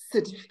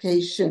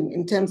certification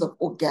in terms of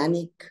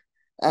organic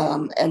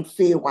and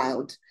fair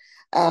wild.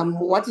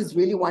 What is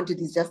really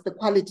wanted is just the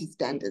quality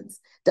standards.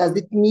 Does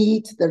it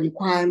meet the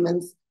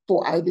requirements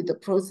for either the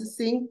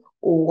processing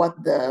or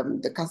what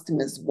the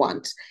customers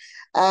want?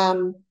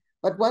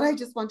 But what I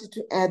just wanted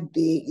to add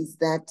there is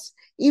that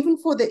even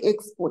for the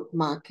export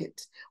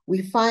market,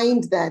 we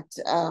find that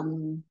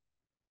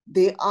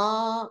there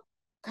are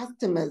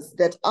customers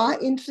that are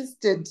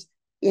interested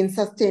in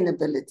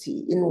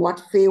sustainability, in what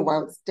fair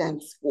wild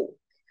stands for.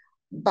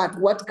 But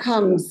what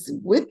comes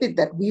with it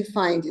that we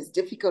find is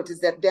difficult is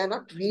that they're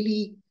not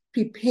really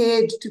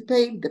prepared to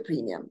pay the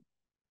premium.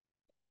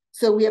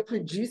 So we are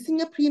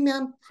producing a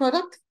premium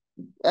product,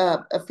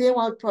 a fair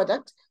wild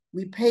product.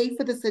 We pay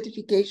for the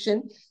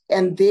certification,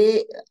 and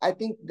I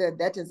think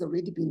that has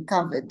already been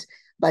covered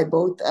by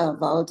both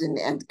Walden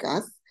and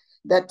Gus,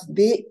 that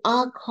there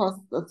are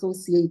costs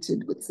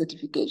associated with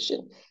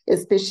certification,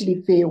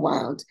 especially fair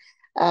wild.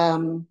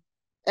 And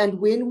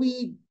when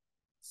we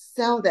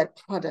sell that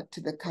product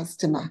to the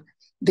customer,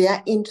 they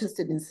are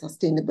interested in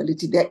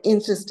sustainability. They're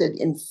interested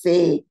in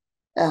fair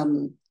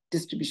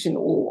distribution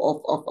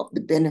of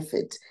the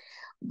benefit.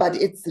 But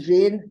it's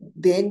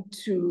then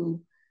to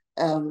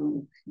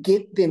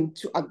get them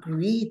to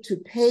agree to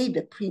pay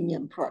the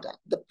premium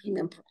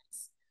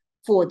price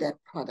for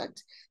that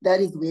product.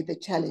 That is where the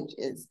challenge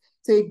is.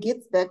 So it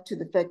gets back to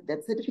the fact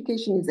that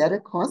certification is at a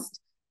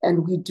cost,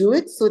 and we do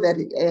it so that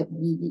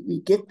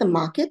we get the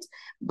market,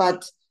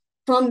 but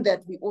from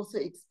that, we also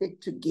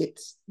expect to get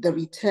the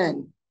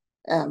return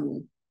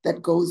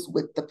that goes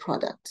with the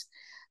product.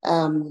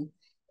 And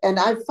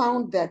I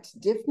found that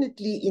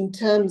definitely in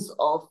terms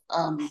of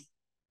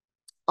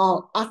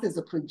us as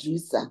a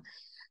producer,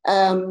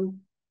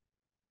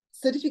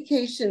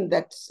 certification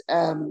that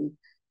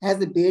has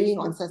a bearing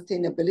on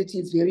sustainability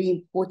is very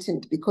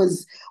important,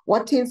 because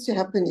what tends to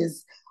happen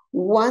is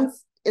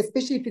once,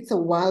 especially if it's a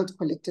wild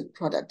collected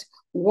product,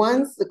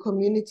 once the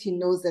community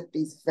knows that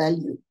there's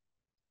value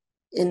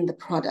in the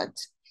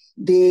product,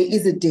 there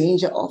is a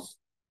danger of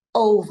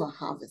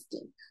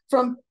over-harvesting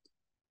from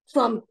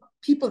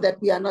people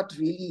that we are not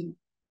really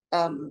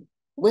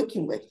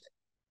working with,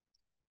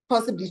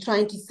 possibly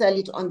trying to sell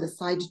it on the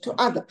side to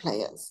other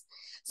players.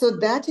 So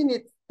that in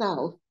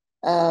itself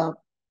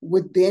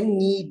would then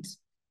need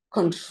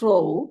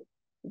control,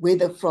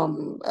 whether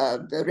from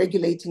the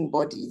regulating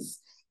bodies,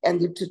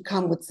 and it would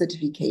come with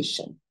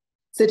certification.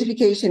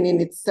 Certification in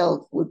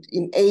itself would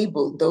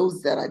enable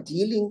those that are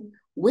dealing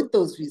with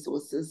those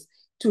resources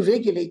to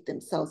regulate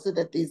themselves so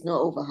that there's no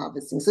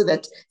over-harvesting, so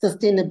that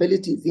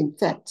sustainability is in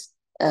fact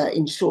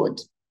ensured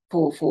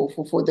for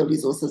the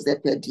resources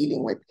that we're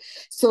dealing with.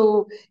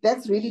 So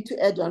that's really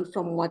to add on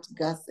from what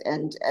Gus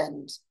and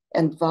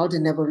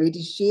Valden have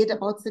already shared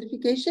about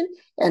certification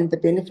and the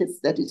benefits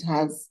that it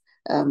has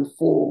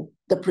for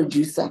the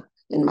producer,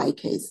 in my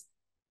case.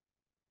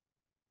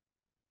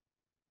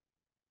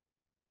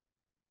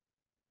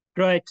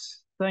 Great,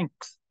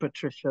 thanks,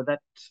 Patricia.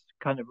 That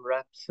kind of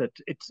wraps it.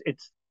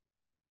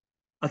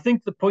 I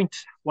think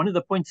one of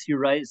the points you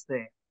raised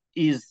there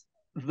is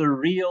the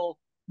real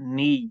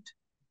need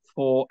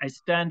for a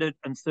standard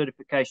and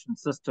certification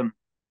system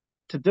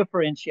to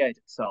differentiate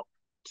itself,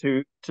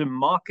 to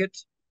market,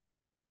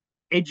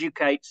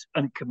 educate,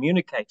 and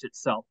communicate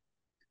itself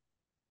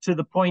to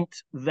the point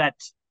that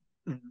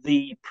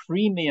the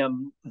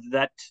premium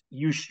that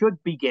you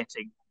should be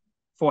getting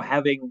for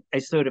having a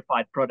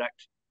certified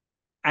product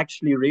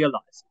actually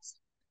realizes.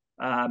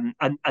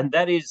 And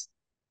that is,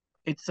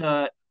 it's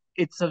a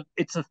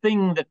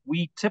thing that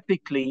we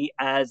typically,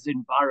 as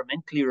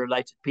environmentally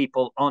related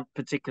people, aren't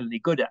particularly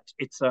good at.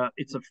 It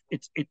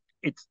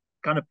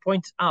kind of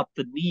points out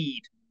the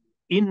need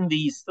in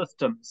these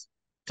systems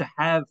to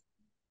have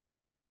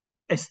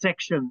a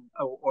section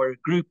or a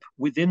group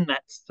within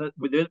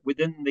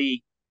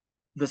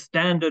the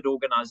standard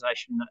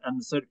organization and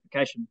the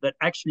certification that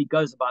actually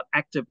goes about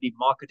actively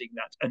marketing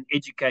that and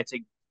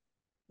educating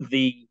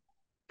the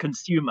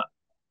consumer.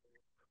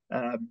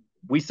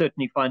 We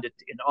certainly find it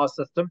in our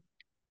system.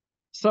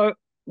 So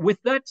with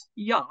that,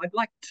 yeah, I'd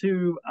like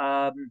to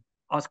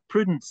ask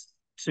Prudence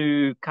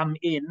to come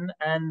in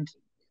and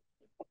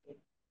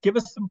give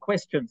us some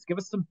questions, give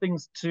us some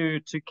things to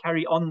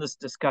carry on this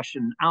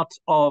discussion out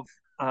of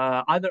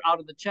either out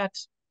of the chat,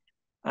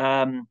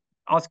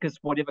 ask us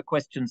whatever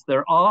questions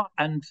there are,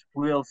 and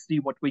we'll see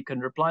what we can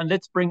reply. And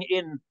let's bring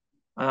in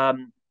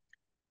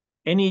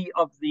any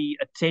of the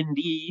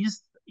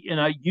attendees.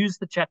 Use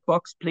the chat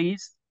box,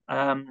 please.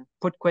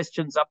 Put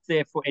questions up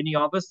there for any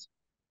of us,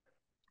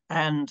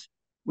 and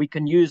we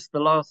can use the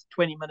last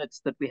 20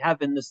 minutes that we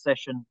have in this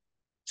session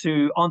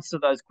to answer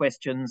those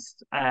questions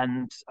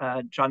and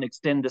try and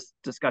extend this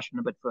discussion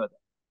a bit further.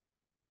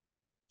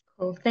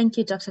 Cool. Thank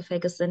you, Dr.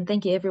 Ferguson.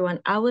 Thank you, everyone.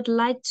 I would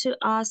like to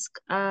ask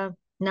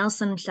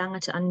Nelson Mhlanga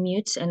to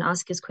unmute and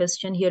ask his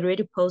question. He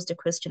already posed a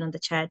question on the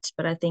chat,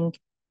 but I think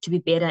to be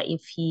better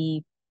if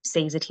he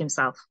says it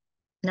himself.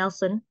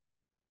 Nelson?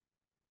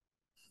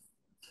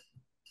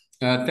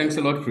 Thanks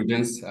a lot,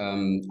 Prudence.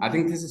 I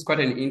think this is quite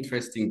an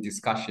interesting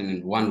discussion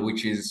and one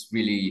which is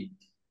really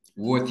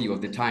worthy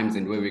of the times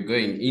and where we're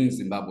going in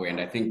Zimbabwe. And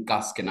I think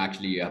Gus can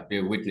actually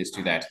bear witness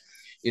to that.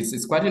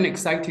 It's quite an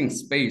exciting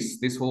space,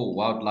 this whole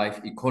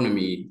wildlife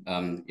economy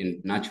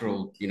in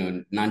natural,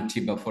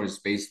 non-timber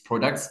forest-based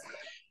products.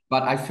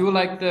 But I feel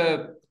like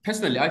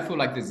personally, I feel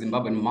like the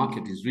Zimbabwean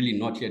market is really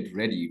not yet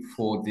ready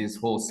for this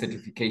whole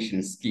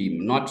certification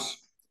scheme, not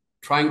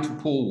trying to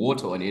pour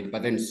water on it,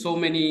 but then so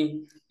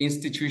many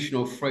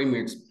institutional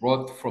frameworks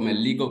brought from a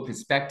legal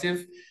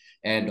perspective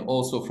and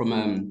also from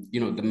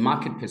the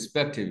market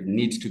perspective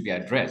needs to be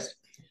addressed.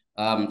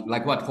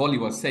 Like what Holly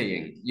was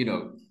saying,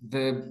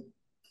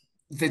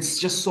 there's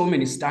just so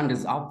many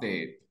standards out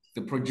there.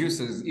 The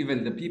producers,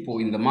 even the people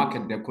in the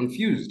market, they're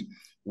confused.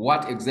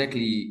 What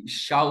exactly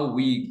shall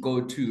we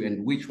go to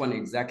and which one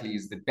exactly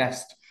is the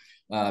best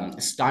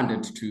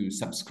standard to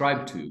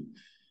subscribe to?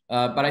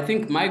 But I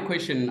think my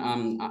question,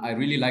 I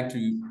really like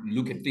to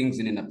look at things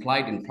in an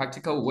applied and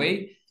practical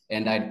way.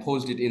 And I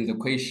posed it in the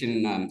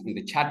question in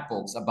the chat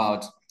box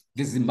about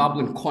the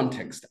Zimbabwean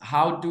context.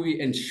 How do we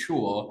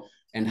ensure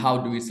and how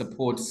do we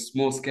support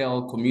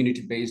small-scale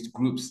community-based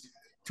groups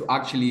to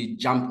actually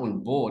jump on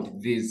board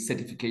these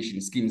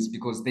certification schemes,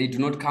 because they do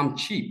not come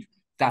cheap.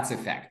 That's a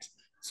fact.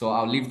 So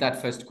I'll leave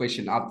that first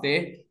question up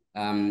there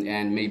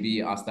and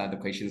maybe ask the other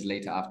questions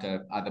later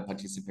after other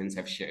participants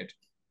have shared.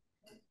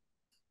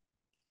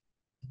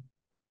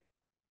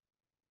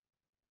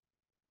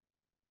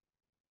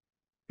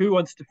 Who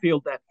wants to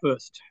field that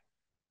first?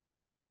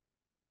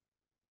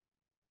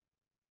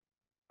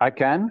 I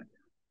can.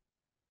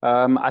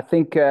 I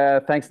think,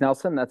 thanks,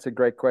 Nelson. That's a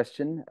great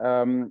question.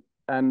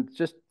 And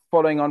just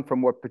following on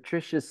from what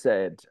Patricia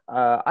said,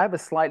 I have a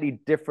slightly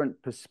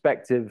different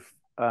perspective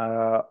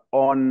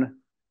on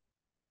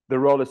the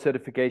role of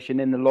certification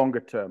in the longer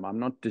term. I'm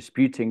not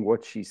disputing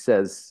what she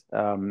says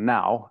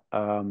now,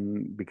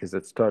 because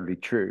it's totally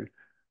true.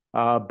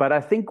 But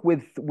I think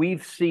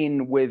we've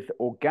seen with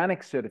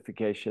organic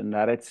certification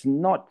that it's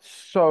not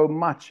so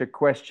much a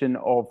question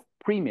of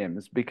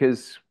premiums,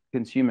 because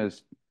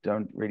consumers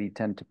don't really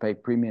tend to pay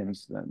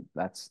premiums, then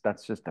that's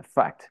just a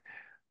fact.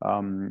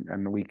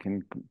 And we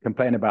can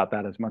complain about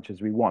that as much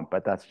as we want,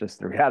 but that's just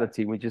the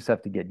reality. We just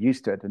have to get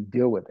used to it and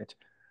deal with it.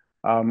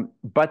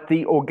 But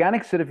the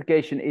organic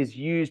certification is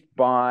used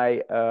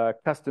by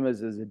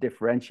customers as a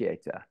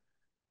differentiator.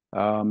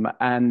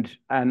 And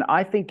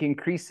I think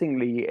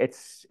increasingly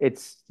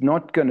it's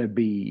not going to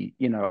be,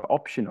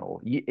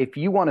 optional. If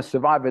you want to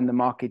survive in the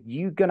market,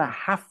 you're going to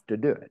have to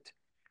do it.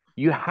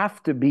 You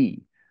have to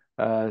be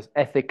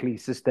ethically,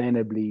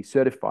 sustainably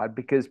certified,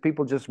 because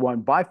people just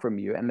won't buy from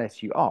you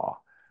unless you are.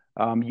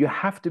 You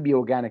have to be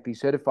organically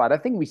certified. I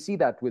think we see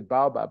that with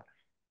Baobab.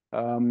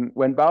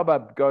 When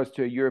Baobab goes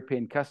to a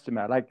European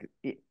customer, like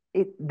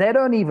they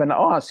don't even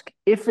ask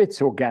if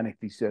it's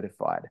organically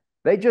certified.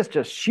 They just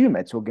assume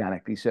it's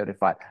organically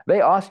certified.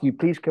 They ask you,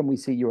 please, can we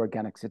see your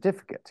organic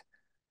certificate?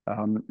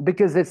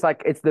 Because it's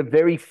the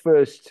very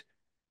first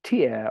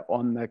tier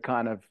on the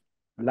kind of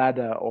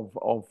ladder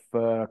of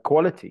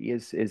quality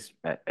is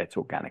it's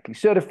organically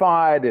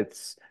certified,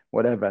 it's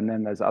whatever, and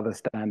then there's other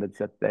standards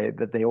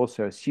that they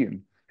also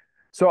assume.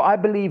 So I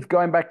believe,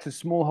 going back to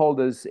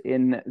smallholders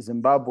in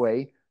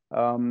Zimbabwe,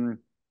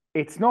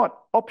 it's not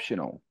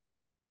optional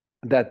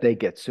that they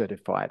get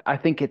certified. I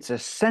think it's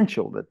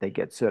essential that they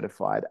get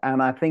certified.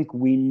 And I think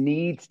we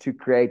need to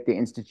create the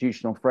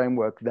institutional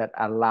framework that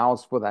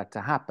allows for that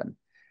to happen.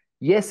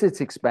 Yes,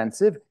 it's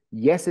expensive.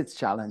 Yes, it's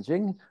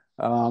challenging.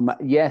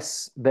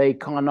 Yes, they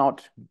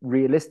cannot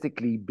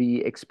realistically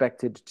be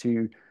expected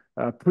to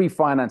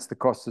pre-finance the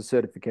cost of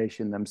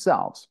certification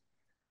themselves.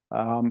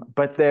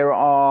 But there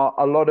are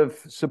a lot of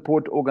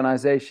support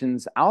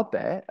organizations out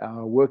there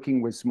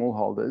working with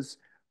smallholders,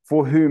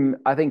 for whom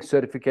I think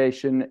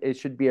certification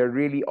should be a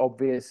really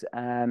obvious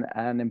and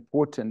an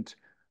important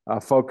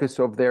focus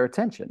of their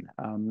attention.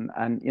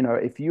 And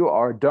if you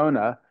are a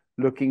donor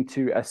looking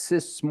to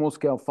assist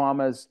small-scale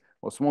farmers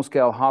or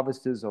small-scale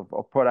harvesters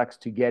of products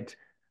to get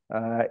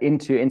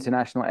into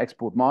international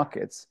export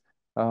markets,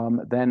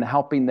 then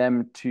helping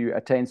them to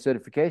attain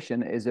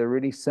certification is a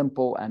really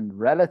simple and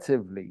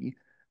relatively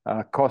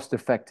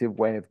cost-effective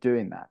way of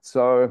doing that.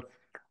 So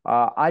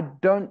I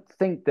don't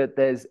think that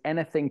there's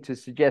anything to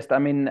suggest. I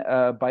mean,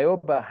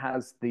 Baobab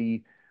has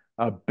the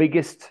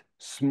biggest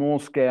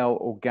small-scale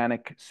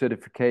organic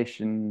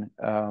certification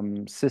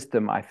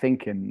system, I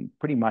think,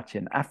 pretty much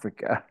in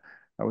Africa,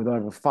 with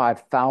over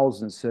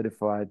 5,000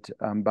 certified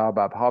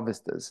baobab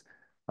harvesters,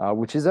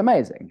 which is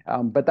amazing.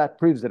 But that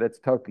proves that it's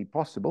totally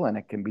possible and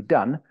it can be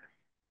done.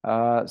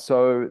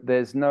 So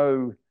there's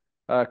no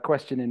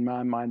question in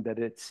my mind that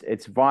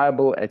it's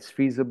viable, it's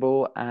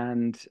feasible,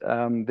 and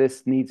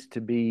this needs to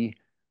be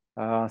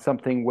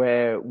something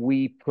where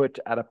we put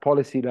at a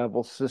policy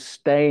level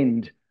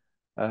sustained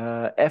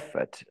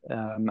effort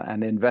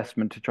and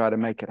investment to try to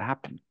make it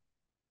happen.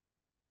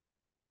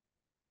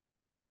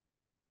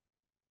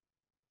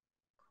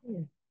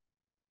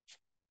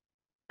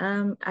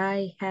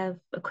 I have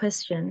a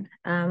question.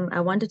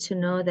 I wanted to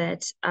know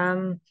that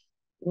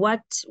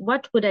what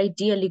would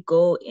ideally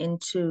go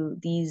into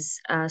these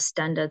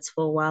standards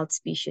for wild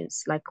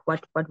species? Like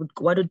what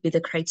would be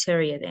the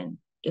criteria then,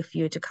 if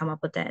you were to come up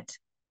with that?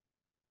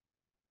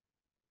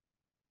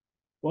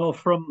 Well,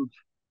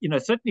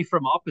 certainly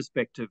from our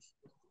perspective,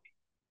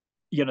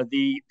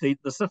 the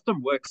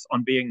system works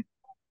on being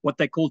what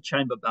they call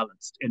chamber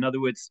balanced. In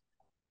other words,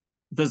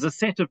 there's a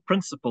set of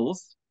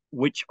principles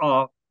which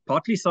are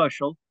partly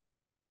social,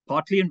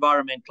 partly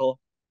environmental,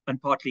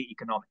 and partly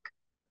economic.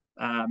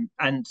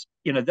 And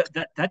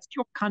that's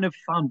your kind of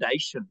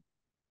foundation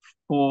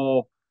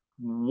for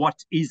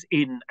what is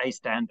in a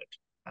standard.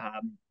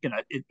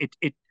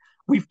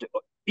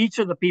 Each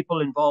of the people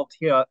involved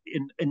here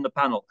in the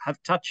panel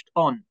have touched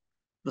on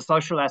the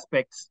social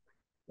aspects,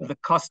 the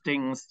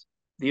costings,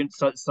 the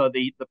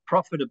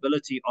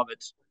profitability of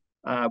it,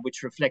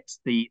 which reflects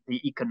the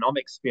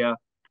economic sphere,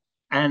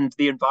 and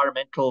the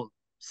environmental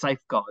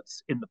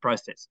safeguards in the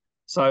process.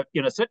 So,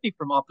 certainly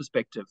from our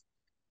perspective,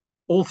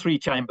 all three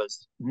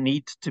chambers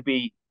need to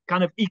be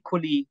kind of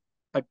equally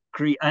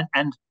agree.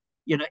 And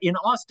in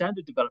our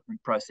standard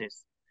development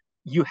process,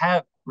 you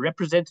have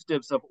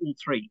representatives of all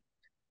three,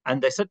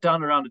 and they sit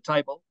down around a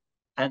table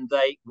and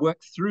they work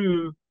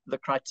through the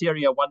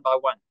criteria one by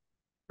one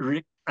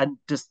and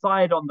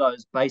decide on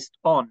those based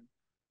on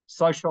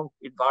social,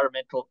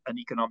 environmental, and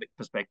economic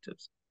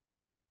perspectives.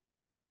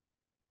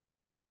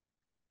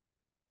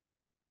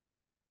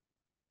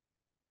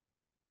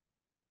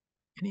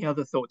 Any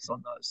other thoughts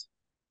on those?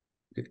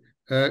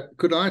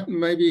 Could I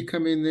maybe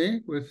come in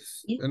there with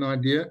an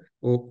idea?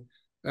 Or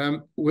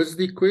was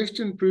the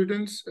question,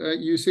 Prudence,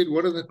 you said,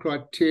 what are the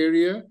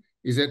criteria?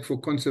 Is that for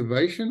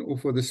conservation or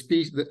for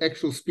the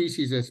actual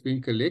species that's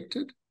been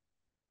collected?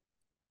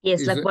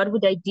 Yes, what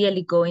would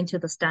ideally go into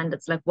the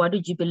standards? Like what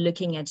would you be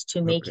looking at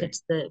to make it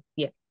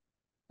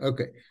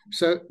Okay,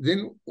 so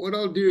then what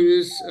I'll do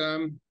is,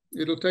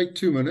 it'll take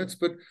 2 minutes,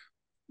 but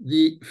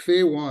the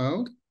Fair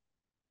Wild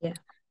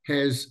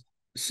has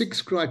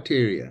 6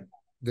 criteria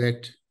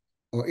that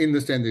or in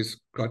the stand, there's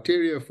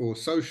criteria for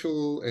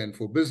social and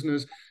for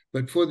business,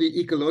 but for the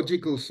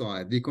ecological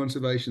side, the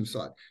conservation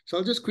side. So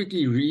I'll just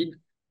quickly read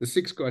the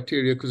 6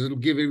 criteria because it'll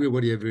give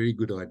everybody a very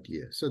good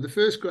idea. So the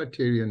first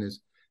criterion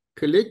is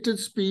collected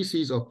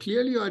species are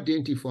clearly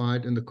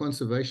identified and the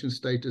conservation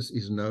status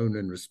is known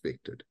and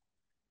respected.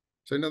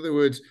 So in other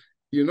words,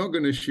 you're not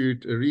going to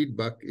shoot a reed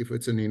buck if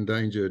it's an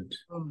endangered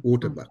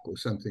water buck or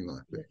something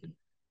like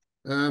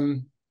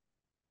that.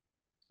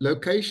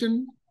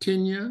 Location,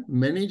 tenure,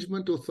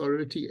 management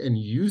authority, and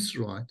use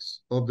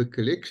rights of the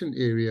collection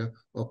area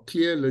are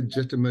clear,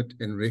 legitimate,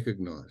 and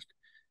recognized.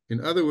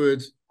 In other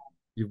words,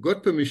 you've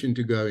got permission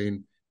to go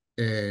in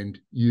and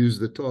use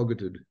the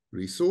targeted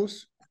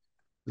resource.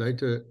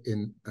 Later,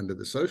 under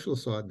the social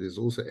side, there's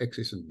also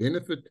access and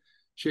benefit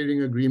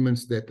sharing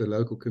agreements that the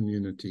local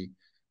community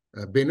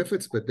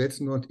benefits, but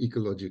that's not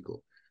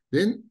ecological.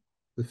 Then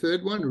the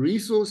third one,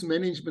 resource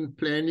management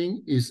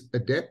planning is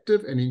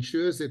adaptive and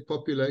ensures that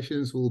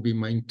populations will be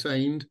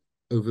maintained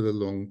over the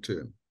long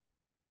term.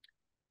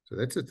 So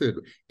that's the third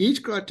one.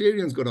 Each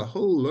criterion's got a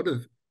whole lot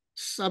of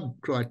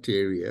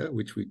sub-criteria,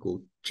 which we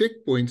call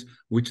checkpoints,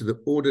 which the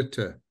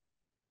auditor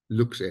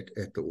looks at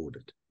the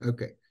audit.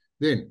 Okay,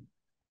 then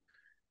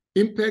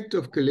impact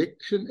of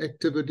collection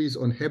activities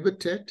on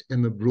habitat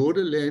and the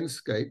broader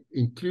landscape,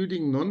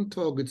 including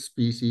non-target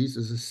species,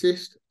 is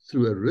assessed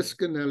through a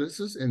risk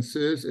analysis and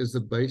serves as the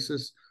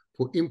basis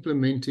for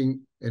implementing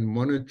and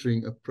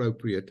monitoring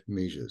appropriate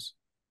measures.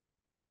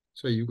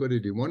 So you've got to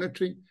do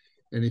monitoring,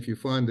 and if you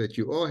find that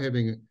you are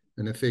having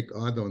an effect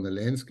either on the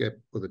landscape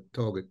or the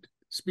target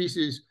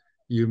species,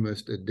 you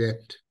must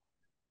adapt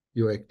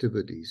your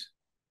activities.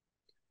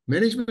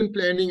 Management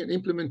planning and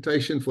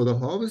implementation for the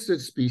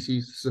harvested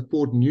species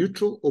support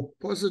neutral or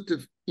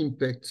positive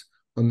impacts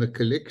on the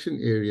collection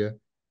area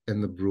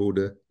and the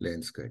broader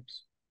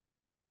landscapes.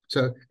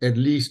 So at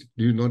least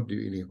do not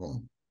do any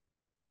harm,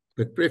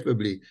 but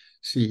preferably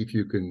see if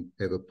you can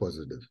have a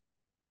positive.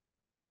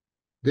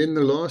 Then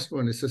the last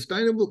one is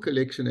sustainable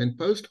collection and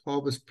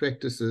post-harvest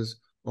practices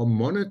are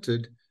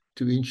monitored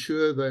to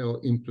ensure they are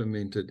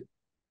implemented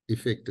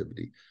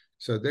effectively.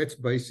 So that's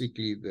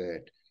basically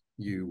that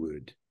you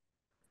would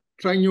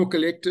train your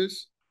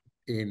collectors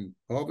in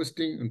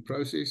harvesting and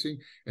processing,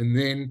 and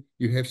then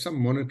you have some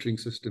monitoring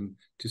system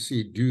to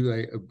see, do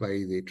they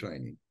obey their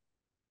training?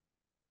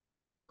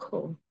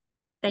 Cool.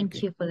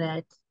 Thank you for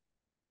that.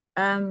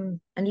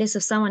 Unless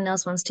if someone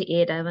else wants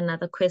to add, I have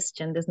another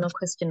question. There's no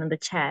question on the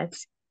chat.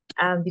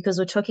 Because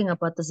we're talking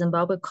about the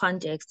Zimbabwe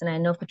context, and I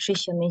know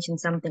Patricia mentioned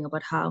something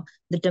about how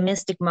the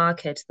domestic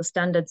market, the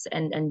standards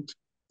and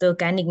the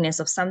organicness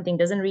of something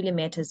doesn't really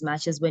matter as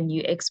much as when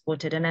you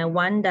export it. And I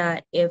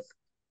wonder if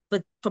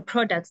for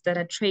products that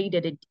are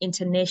traded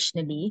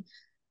internationally,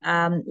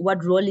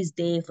 what role is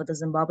there for the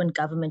Zimbabwean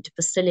government to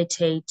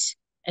facilitate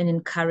and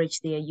encourage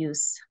their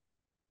use?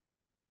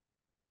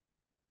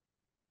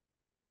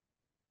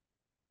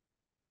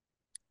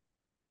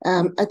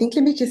 I think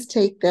let me just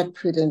take that,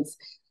 Prudence.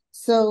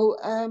 So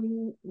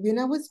when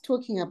I was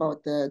talking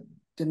about the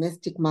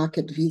domestic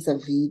market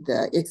vis-a-vis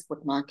the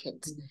export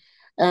market,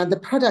 the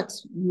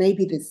products may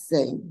be the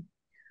same.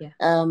 Yeah.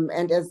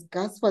 And as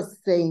Gus was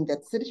saying,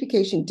 that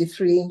certification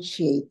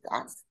differentiates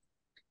us.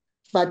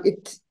 But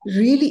it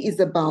really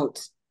is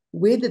about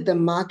whether the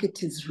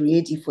market is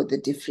ready for the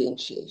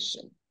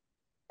differentiation.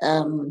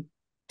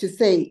 To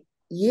say,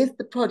 yes,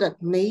 the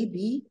product may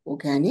be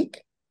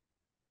organic,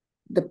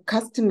 the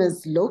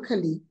customers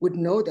locally would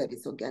know that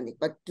it's organic,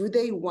 but do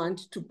they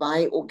want to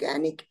buy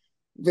organic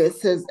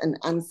versus an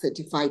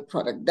uncertified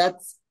product?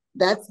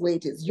 That's where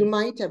it is. You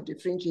might have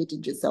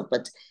differentiated yourself,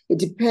 but it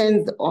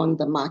depends on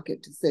the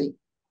market to say,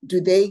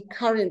 do they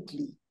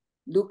currently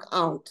look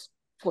out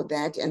for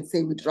that and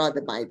say, we'd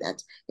rather buy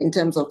that in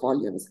terms of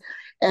volumes?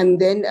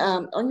 And then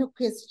on your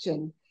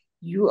question,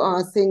 you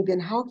are saying, then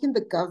how can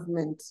the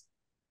government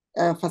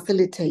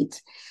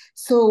facilitate?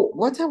 So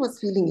what I was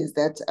feeling is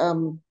that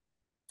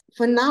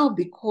for now,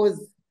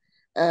 because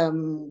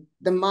the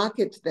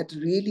market that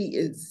really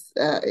is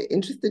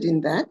interested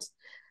in that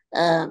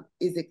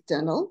is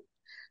external,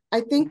 I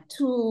think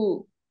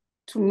to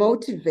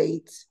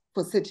motivate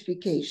for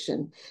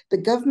certification, the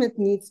government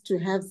needs to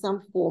have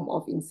some form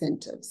of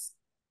incentives.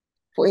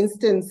 For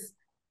instance,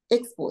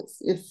 exports.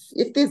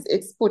 If there's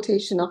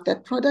exportation of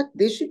that product,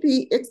 there should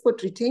be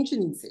export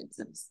retention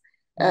incentives.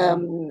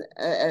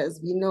 As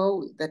we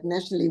know that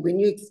nationally, when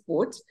you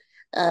export,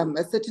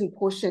 a certain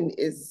portion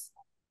is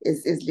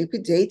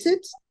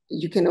liquidated.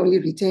 You can only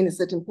retain a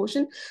certain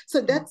portion.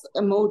 So that's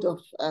a mode of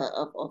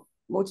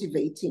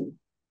motivating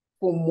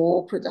for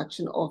more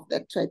production of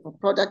that type of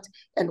product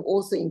and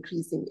also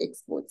increasing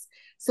exports.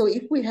 So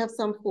if we have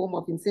some form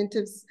of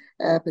incentives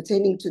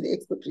pertaining to the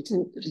export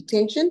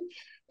retention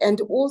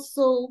and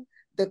also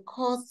the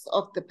costs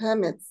of the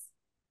permits,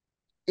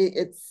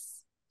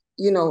 it's,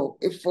 you know,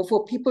 if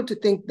for people to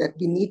think that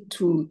we need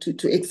to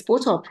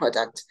export our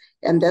product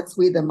and that's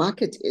where the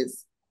market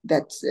is,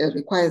 that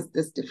requires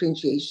this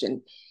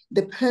differentiation,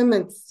 the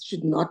permits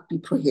should not be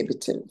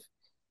prohibitive.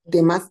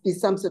 There must be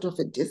some sort of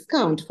a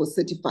discount for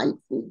certified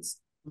foods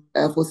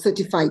for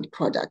certified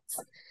products,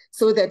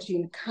 so that you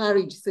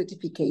encourage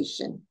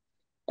certification.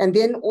 And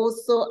then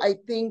also, I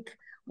think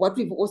what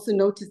we've also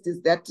noticed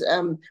is that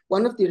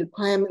one of the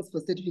requirements for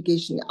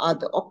certification are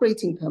the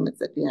operating permits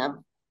that we have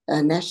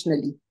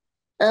nationally.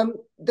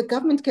 The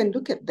government can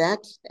look at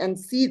that and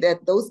see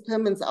that those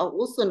permits are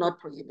also not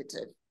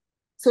prohibitive,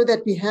 so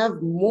that we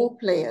have more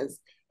players.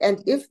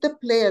 And if the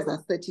players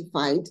are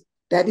certified,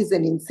 that is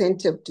an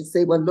incentive to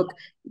say, well, look,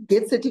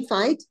 get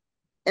certified,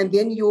 and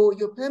then your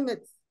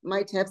permits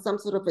might have some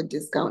sort of a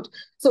discount.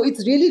 So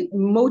it's really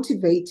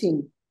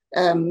motivating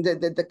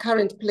the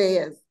current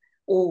players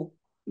or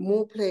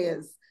more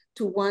players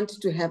to want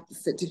to have the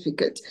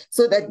certificate,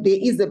 so that there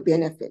is a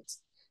benefit.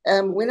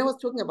 When I was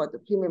talking about the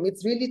premium,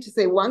 it's really to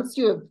say, once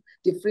you have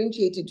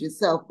differentiated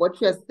yourself,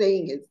 what you are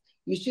saying is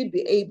you should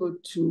be able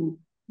to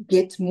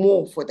get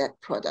more for that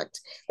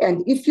product.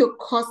 And if your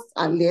costs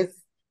are less,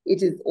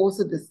 it is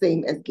also the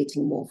same as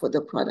getting more for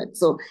the product.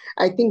 So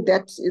I think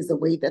that is a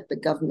way that the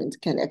government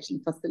can actually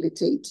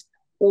facilitate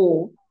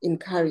or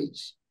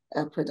encourage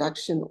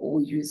production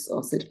or use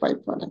of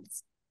certified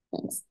products.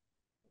 Thanks.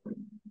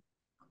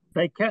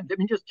 They can. Let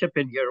me just chip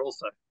in here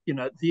also. You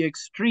know, the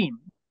extreme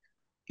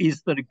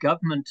is that a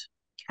government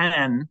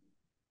can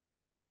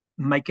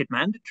make it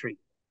mandatory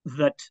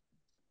that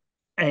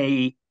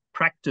a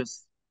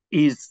practice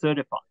is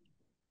certified.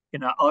 You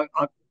know,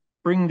 I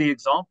bring the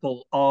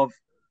example of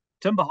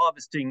timber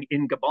harvesting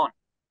in Gabon.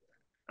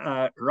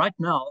 Right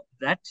now,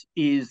 that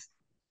is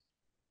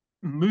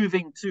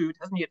moving to, it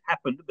hasn't yet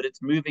happened, but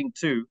it's moving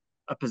to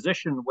a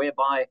position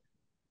whereby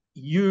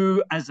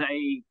you, as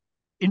a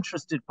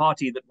interested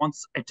party that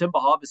wants a timber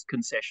harvest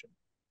concession,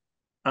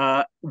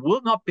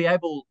 will not be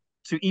able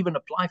to even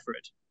apply for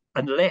it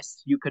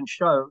unless you can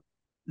show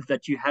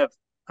that you have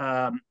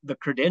the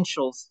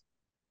credentials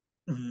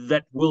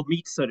that will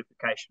meet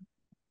certification.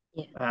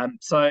 Yeah.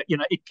 So, you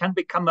know, it can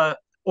become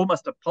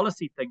almost a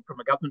policy thing from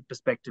a government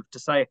perspective to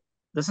say,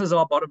 this is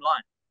our bottom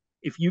line.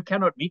 If you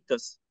cannot meet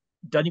this,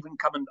 don't even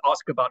come and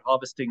ask about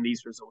harvesting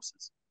these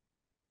resources.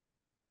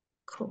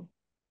 Cool.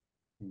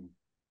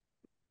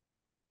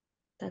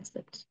 That's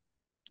it.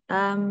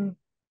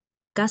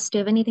 Gus, do you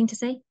have anything to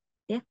say?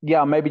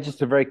 Yeah, maybe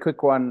just a very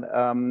quick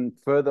one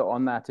further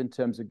on that in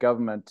terms of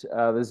government.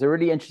 There's a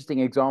really interesting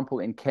example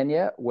in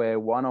Kenya where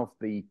one of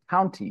the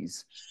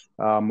counties,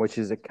 which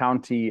is a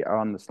county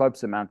on the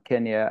slopes of Mount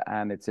Kenya,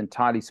 and it's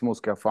entirely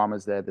small-scale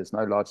farmers there. There's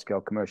no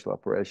large-scale commercial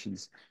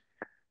operations.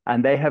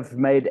 And they have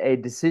made a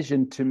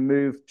decision to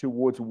move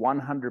towards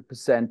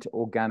 100%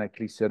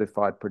 organically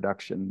certified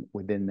production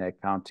within their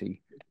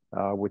county,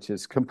 which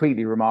is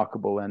completely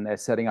remarkable. And they're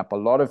setting up a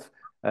lot of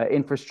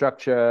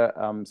infrastructure,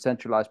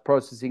 centralized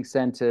processing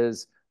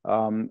centers,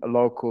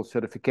 local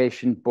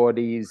certification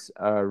bodies,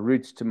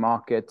 routes to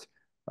market.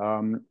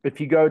 If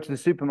you go to the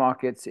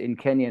supermarkets in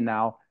Kenya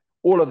now,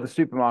 all of the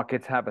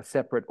supermarkets have a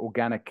separate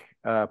organic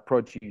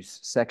produce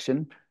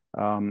section,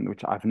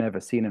 which I've never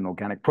seen an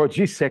organic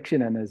produce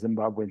section in a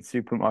Zimbabwean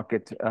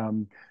supermarket.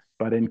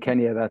 But in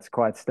Kenya, that's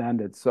quite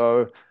standard.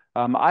 So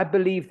I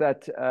believe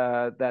that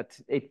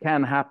it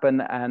can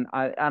happen, and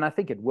I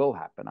think it will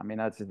happen. I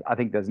mean, I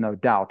think there's no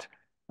doubt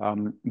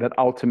that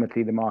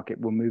ultimately the market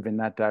will move in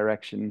that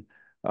direction,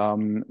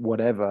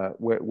 wherever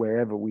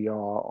we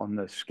are on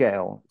the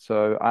scale.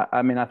 So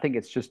I mean, I think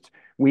it's just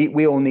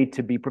we all need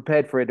to be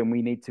prepared for it, and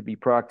we need to be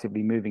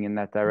proactively moving in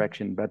that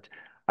direction. But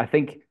I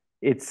think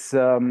it's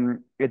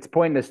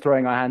pointless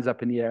throwing our hands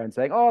up in the air and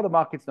saying, "Oh, the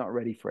market's not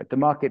ready for it." The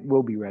market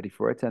will be ready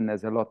for it, and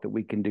there's a lot that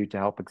we can do to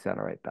help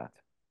accelerate that.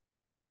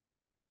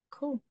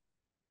 Cool.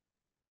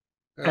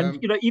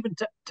 And you know, even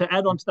to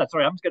add on to that,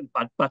 sorry, I'm just going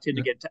to butt in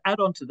again. To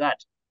add on to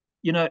that,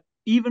 you know,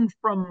 even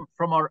from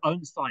our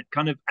own side,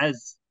 kind of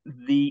as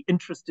the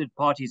interested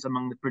parties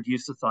among the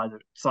producer side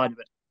of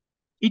it,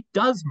 it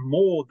does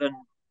more than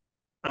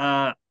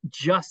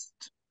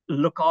just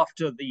look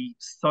after the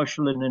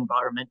social and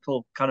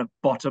environmental kind of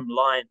bottom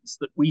lines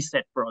that we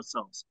set for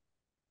ourselves.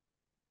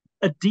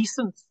 A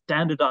decent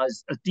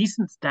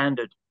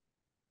standard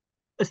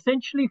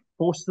essentially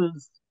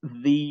forces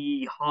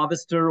the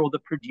harvester or the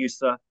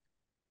producer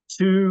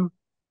to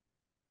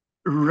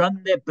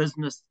run their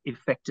business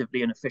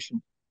effectively and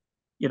efficiently.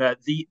 You know,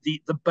 the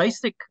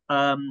basic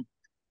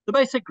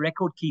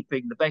record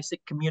keeping, the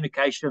basic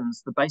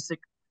communications,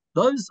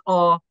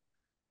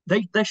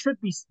 they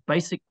should be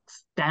basic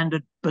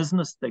standard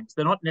business things.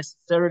 They're not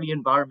necessarily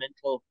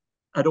environmental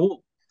at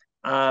all.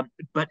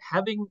 But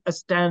having a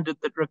standard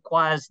that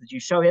requires that you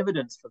show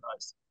evidence for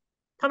those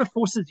kind of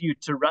forces you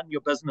to run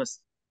your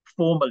business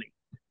formally,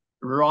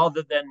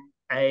 rather than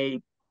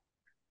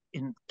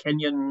in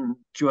Kenyan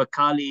jua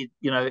kali,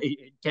 you know,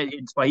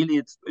 in Swahili,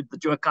 it's the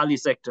jua kali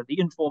sector, the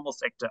informal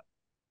sector.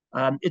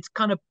 It's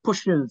kind of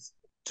pushes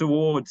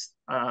towards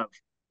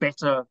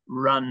better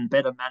run,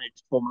 better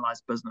managed,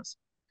 formalized business.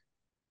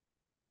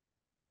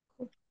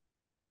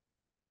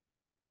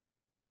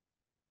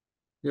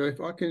 Yeah, if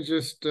I can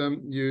just,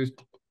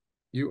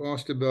 you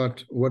asked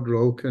about what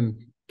role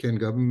can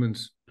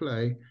governments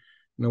play,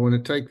 and I want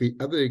to take the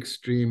other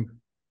extreme.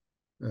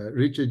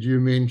 Richard, you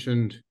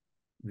mentioned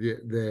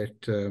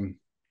that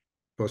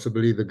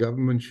possibly the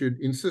government should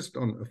insist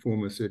on a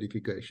form of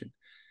certification.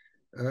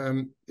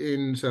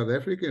 In South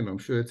Africa, and I'm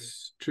sure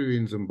it's true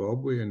in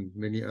Zimbabwe and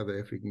many other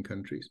African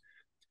countries,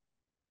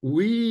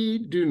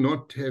 we do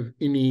not have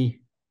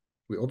any,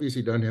 we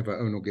obviously don't have our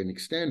own organic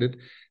standard,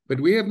 but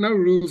we have no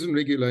rules and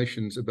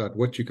regulations about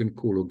what you can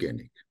call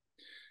organic.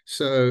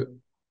 So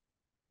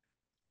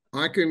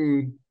I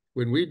can,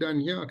 when we're done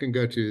here, I can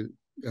go to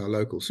our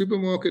local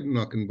supermarket and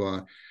I can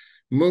buy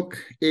milk,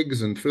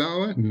 eggs, and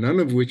flour, none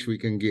of which we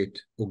can get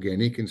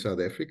organic in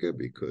South Africa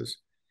because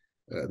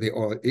there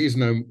is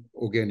no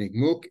organic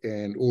milk,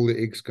 and all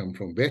the eggs come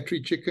from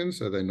battery chickens,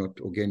 so they're not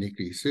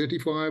organically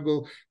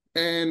certifiable.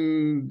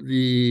 And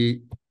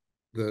the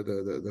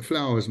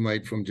flour is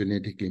made from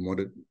genetically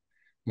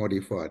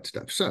modified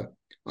stuff. So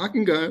I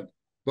can go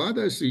buy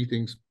those 3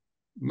 things,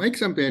 make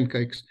some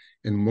pancakes,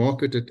 and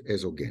market it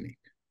as organic.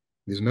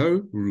 There's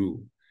no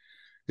rule.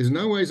 There's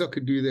no ways I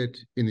could do that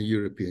in the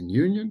European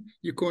Union.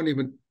 You can't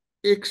even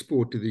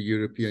export to the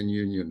European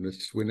Union.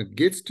 It's when it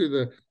gets to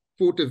the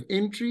port of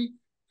entry,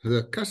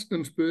 the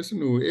customs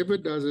person or whoever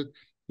does it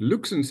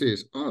looks and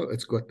says, oh,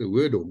 it's got the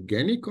word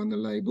organic on the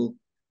label.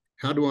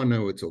 How do I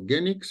know it's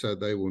organic? So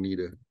they will need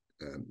a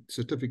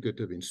certificate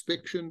of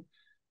inspection.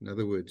 In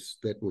other words,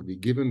 that will be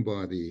given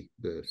by the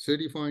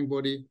certifying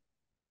body.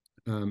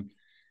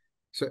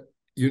 So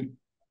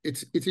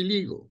it's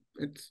illegal.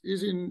 It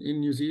is in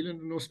New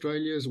Zealand and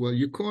Australia as well.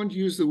 You can't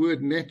use the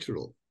word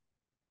natural,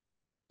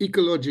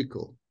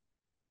 ecological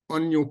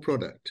on your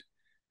product.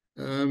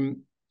 I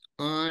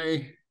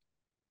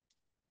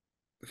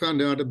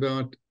found out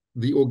about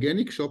the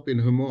organic shop in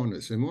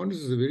Hermanus. Hermanus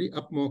is a very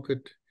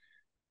upmarket,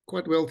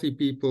 quite wealthy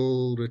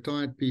people,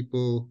 retired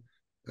people,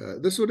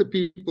 the sort of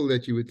people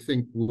that you would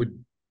think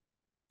would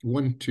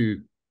want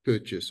to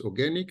purchase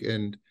organic.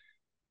 And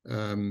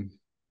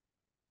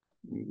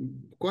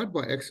quite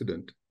by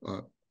accident,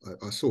 I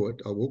saw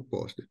it, I walked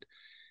past it.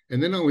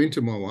 And then I went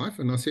to my wife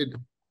and I said,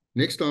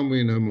 next time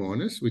we're in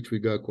Hermanus, which we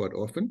go quite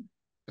often,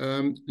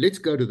 let's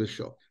go to the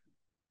shop.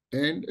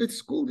 And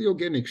it's called the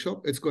Organic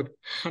Shop. It's got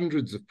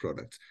hundreds of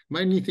products,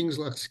 mainly things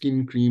like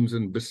skin creams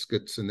and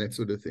biscuits and that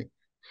sort of thing.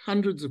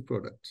 Hundreds of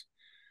products.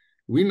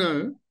 We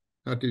know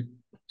how to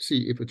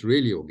see if it's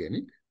really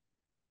organic.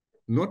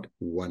 Not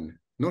one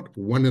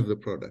of the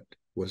product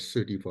was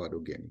certified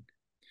organic.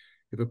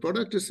 If a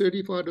product is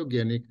certified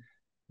organic,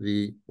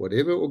 the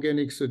whatever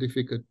organic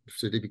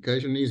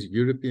certification is,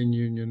 European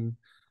Union,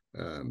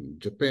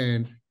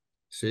 Japan,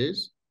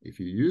 says if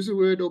you use the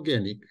word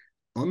organic,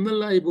 on the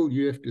label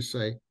you have to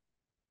say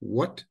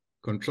what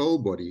control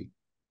body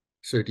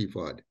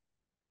certified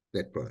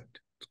that product.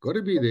 It's got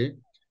to be there,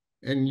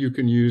 and you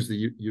can use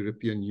the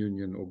European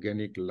Union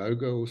organic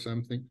logo or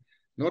something.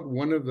 Not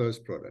one of those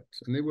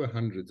products, and there were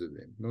hundreds of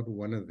them, not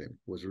one of them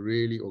was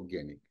really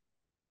organic.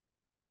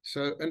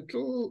 So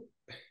until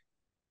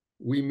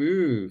we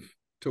move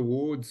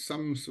towards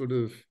some sort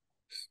of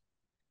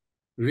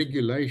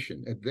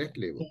regulation at that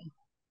level,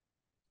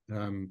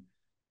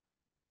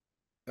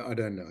 I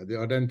don't know.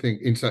 I don't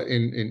think in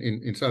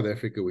South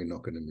Africa we're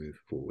not going to move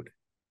forward.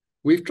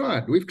 We've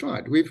tried to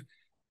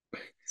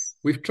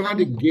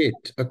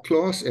get a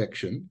class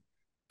action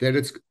that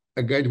it's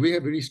again, we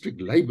have very strict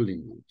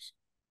labeling rules.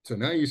 So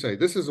now you say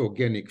this is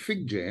organic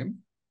fig jam,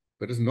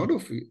 but it's not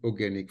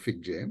organic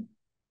fig jam.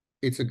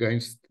 It's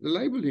against the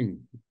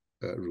labeling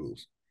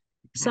rules.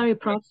 Sorry,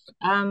 Prof.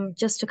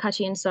 Just to cut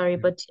you in, sorry,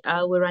 but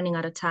we're running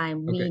out of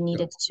time. We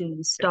needed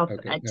to stop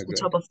at the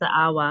top of the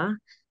hour.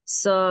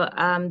 So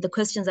the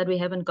questions that we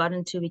haven't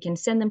gotten to, we can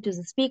send them to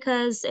the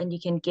speakers and you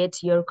can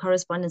get your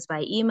correspondence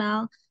by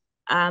email.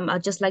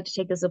 I'd just like to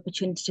take this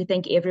opportunity to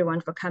thank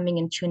everyone for coming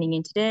and tuning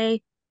in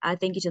today.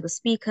 Thank you to the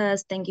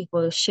speakers. Thank you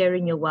for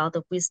sharing your wealth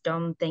of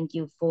wisdom. Thank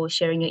you for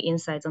sharing your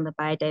insights on the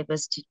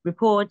biodiversity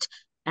report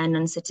and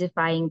on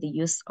certifying the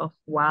use of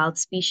wild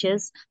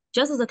species.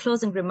 Just as a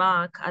closing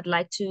remark, I'd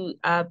like to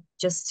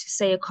just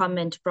say a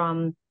comment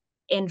from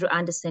Andrew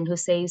Anderson, who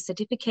says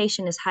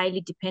certification is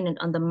highly dependent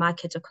on the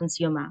market or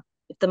consumer.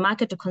 If the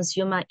market or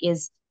consumer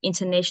is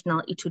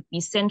international, it would be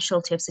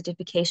essential to have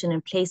certification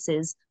in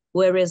places,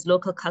 whereas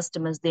local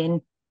customers,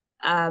 then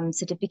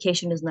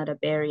certification is not a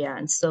barrier.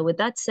 And so with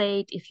that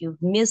said, if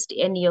you've missed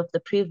any of the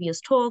previous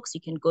talks,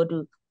 you can go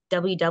to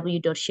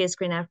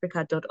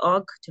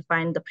www.sharescreenafrica.org to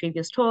find the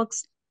previous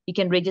talks. You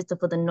can register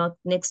for the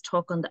next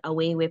talk on the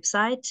Away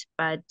website.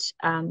 But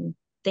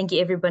thank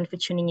you everyone for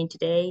tuning in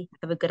today.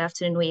 Have a good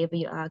afternoon wherever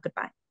you are.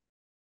 Goodbye.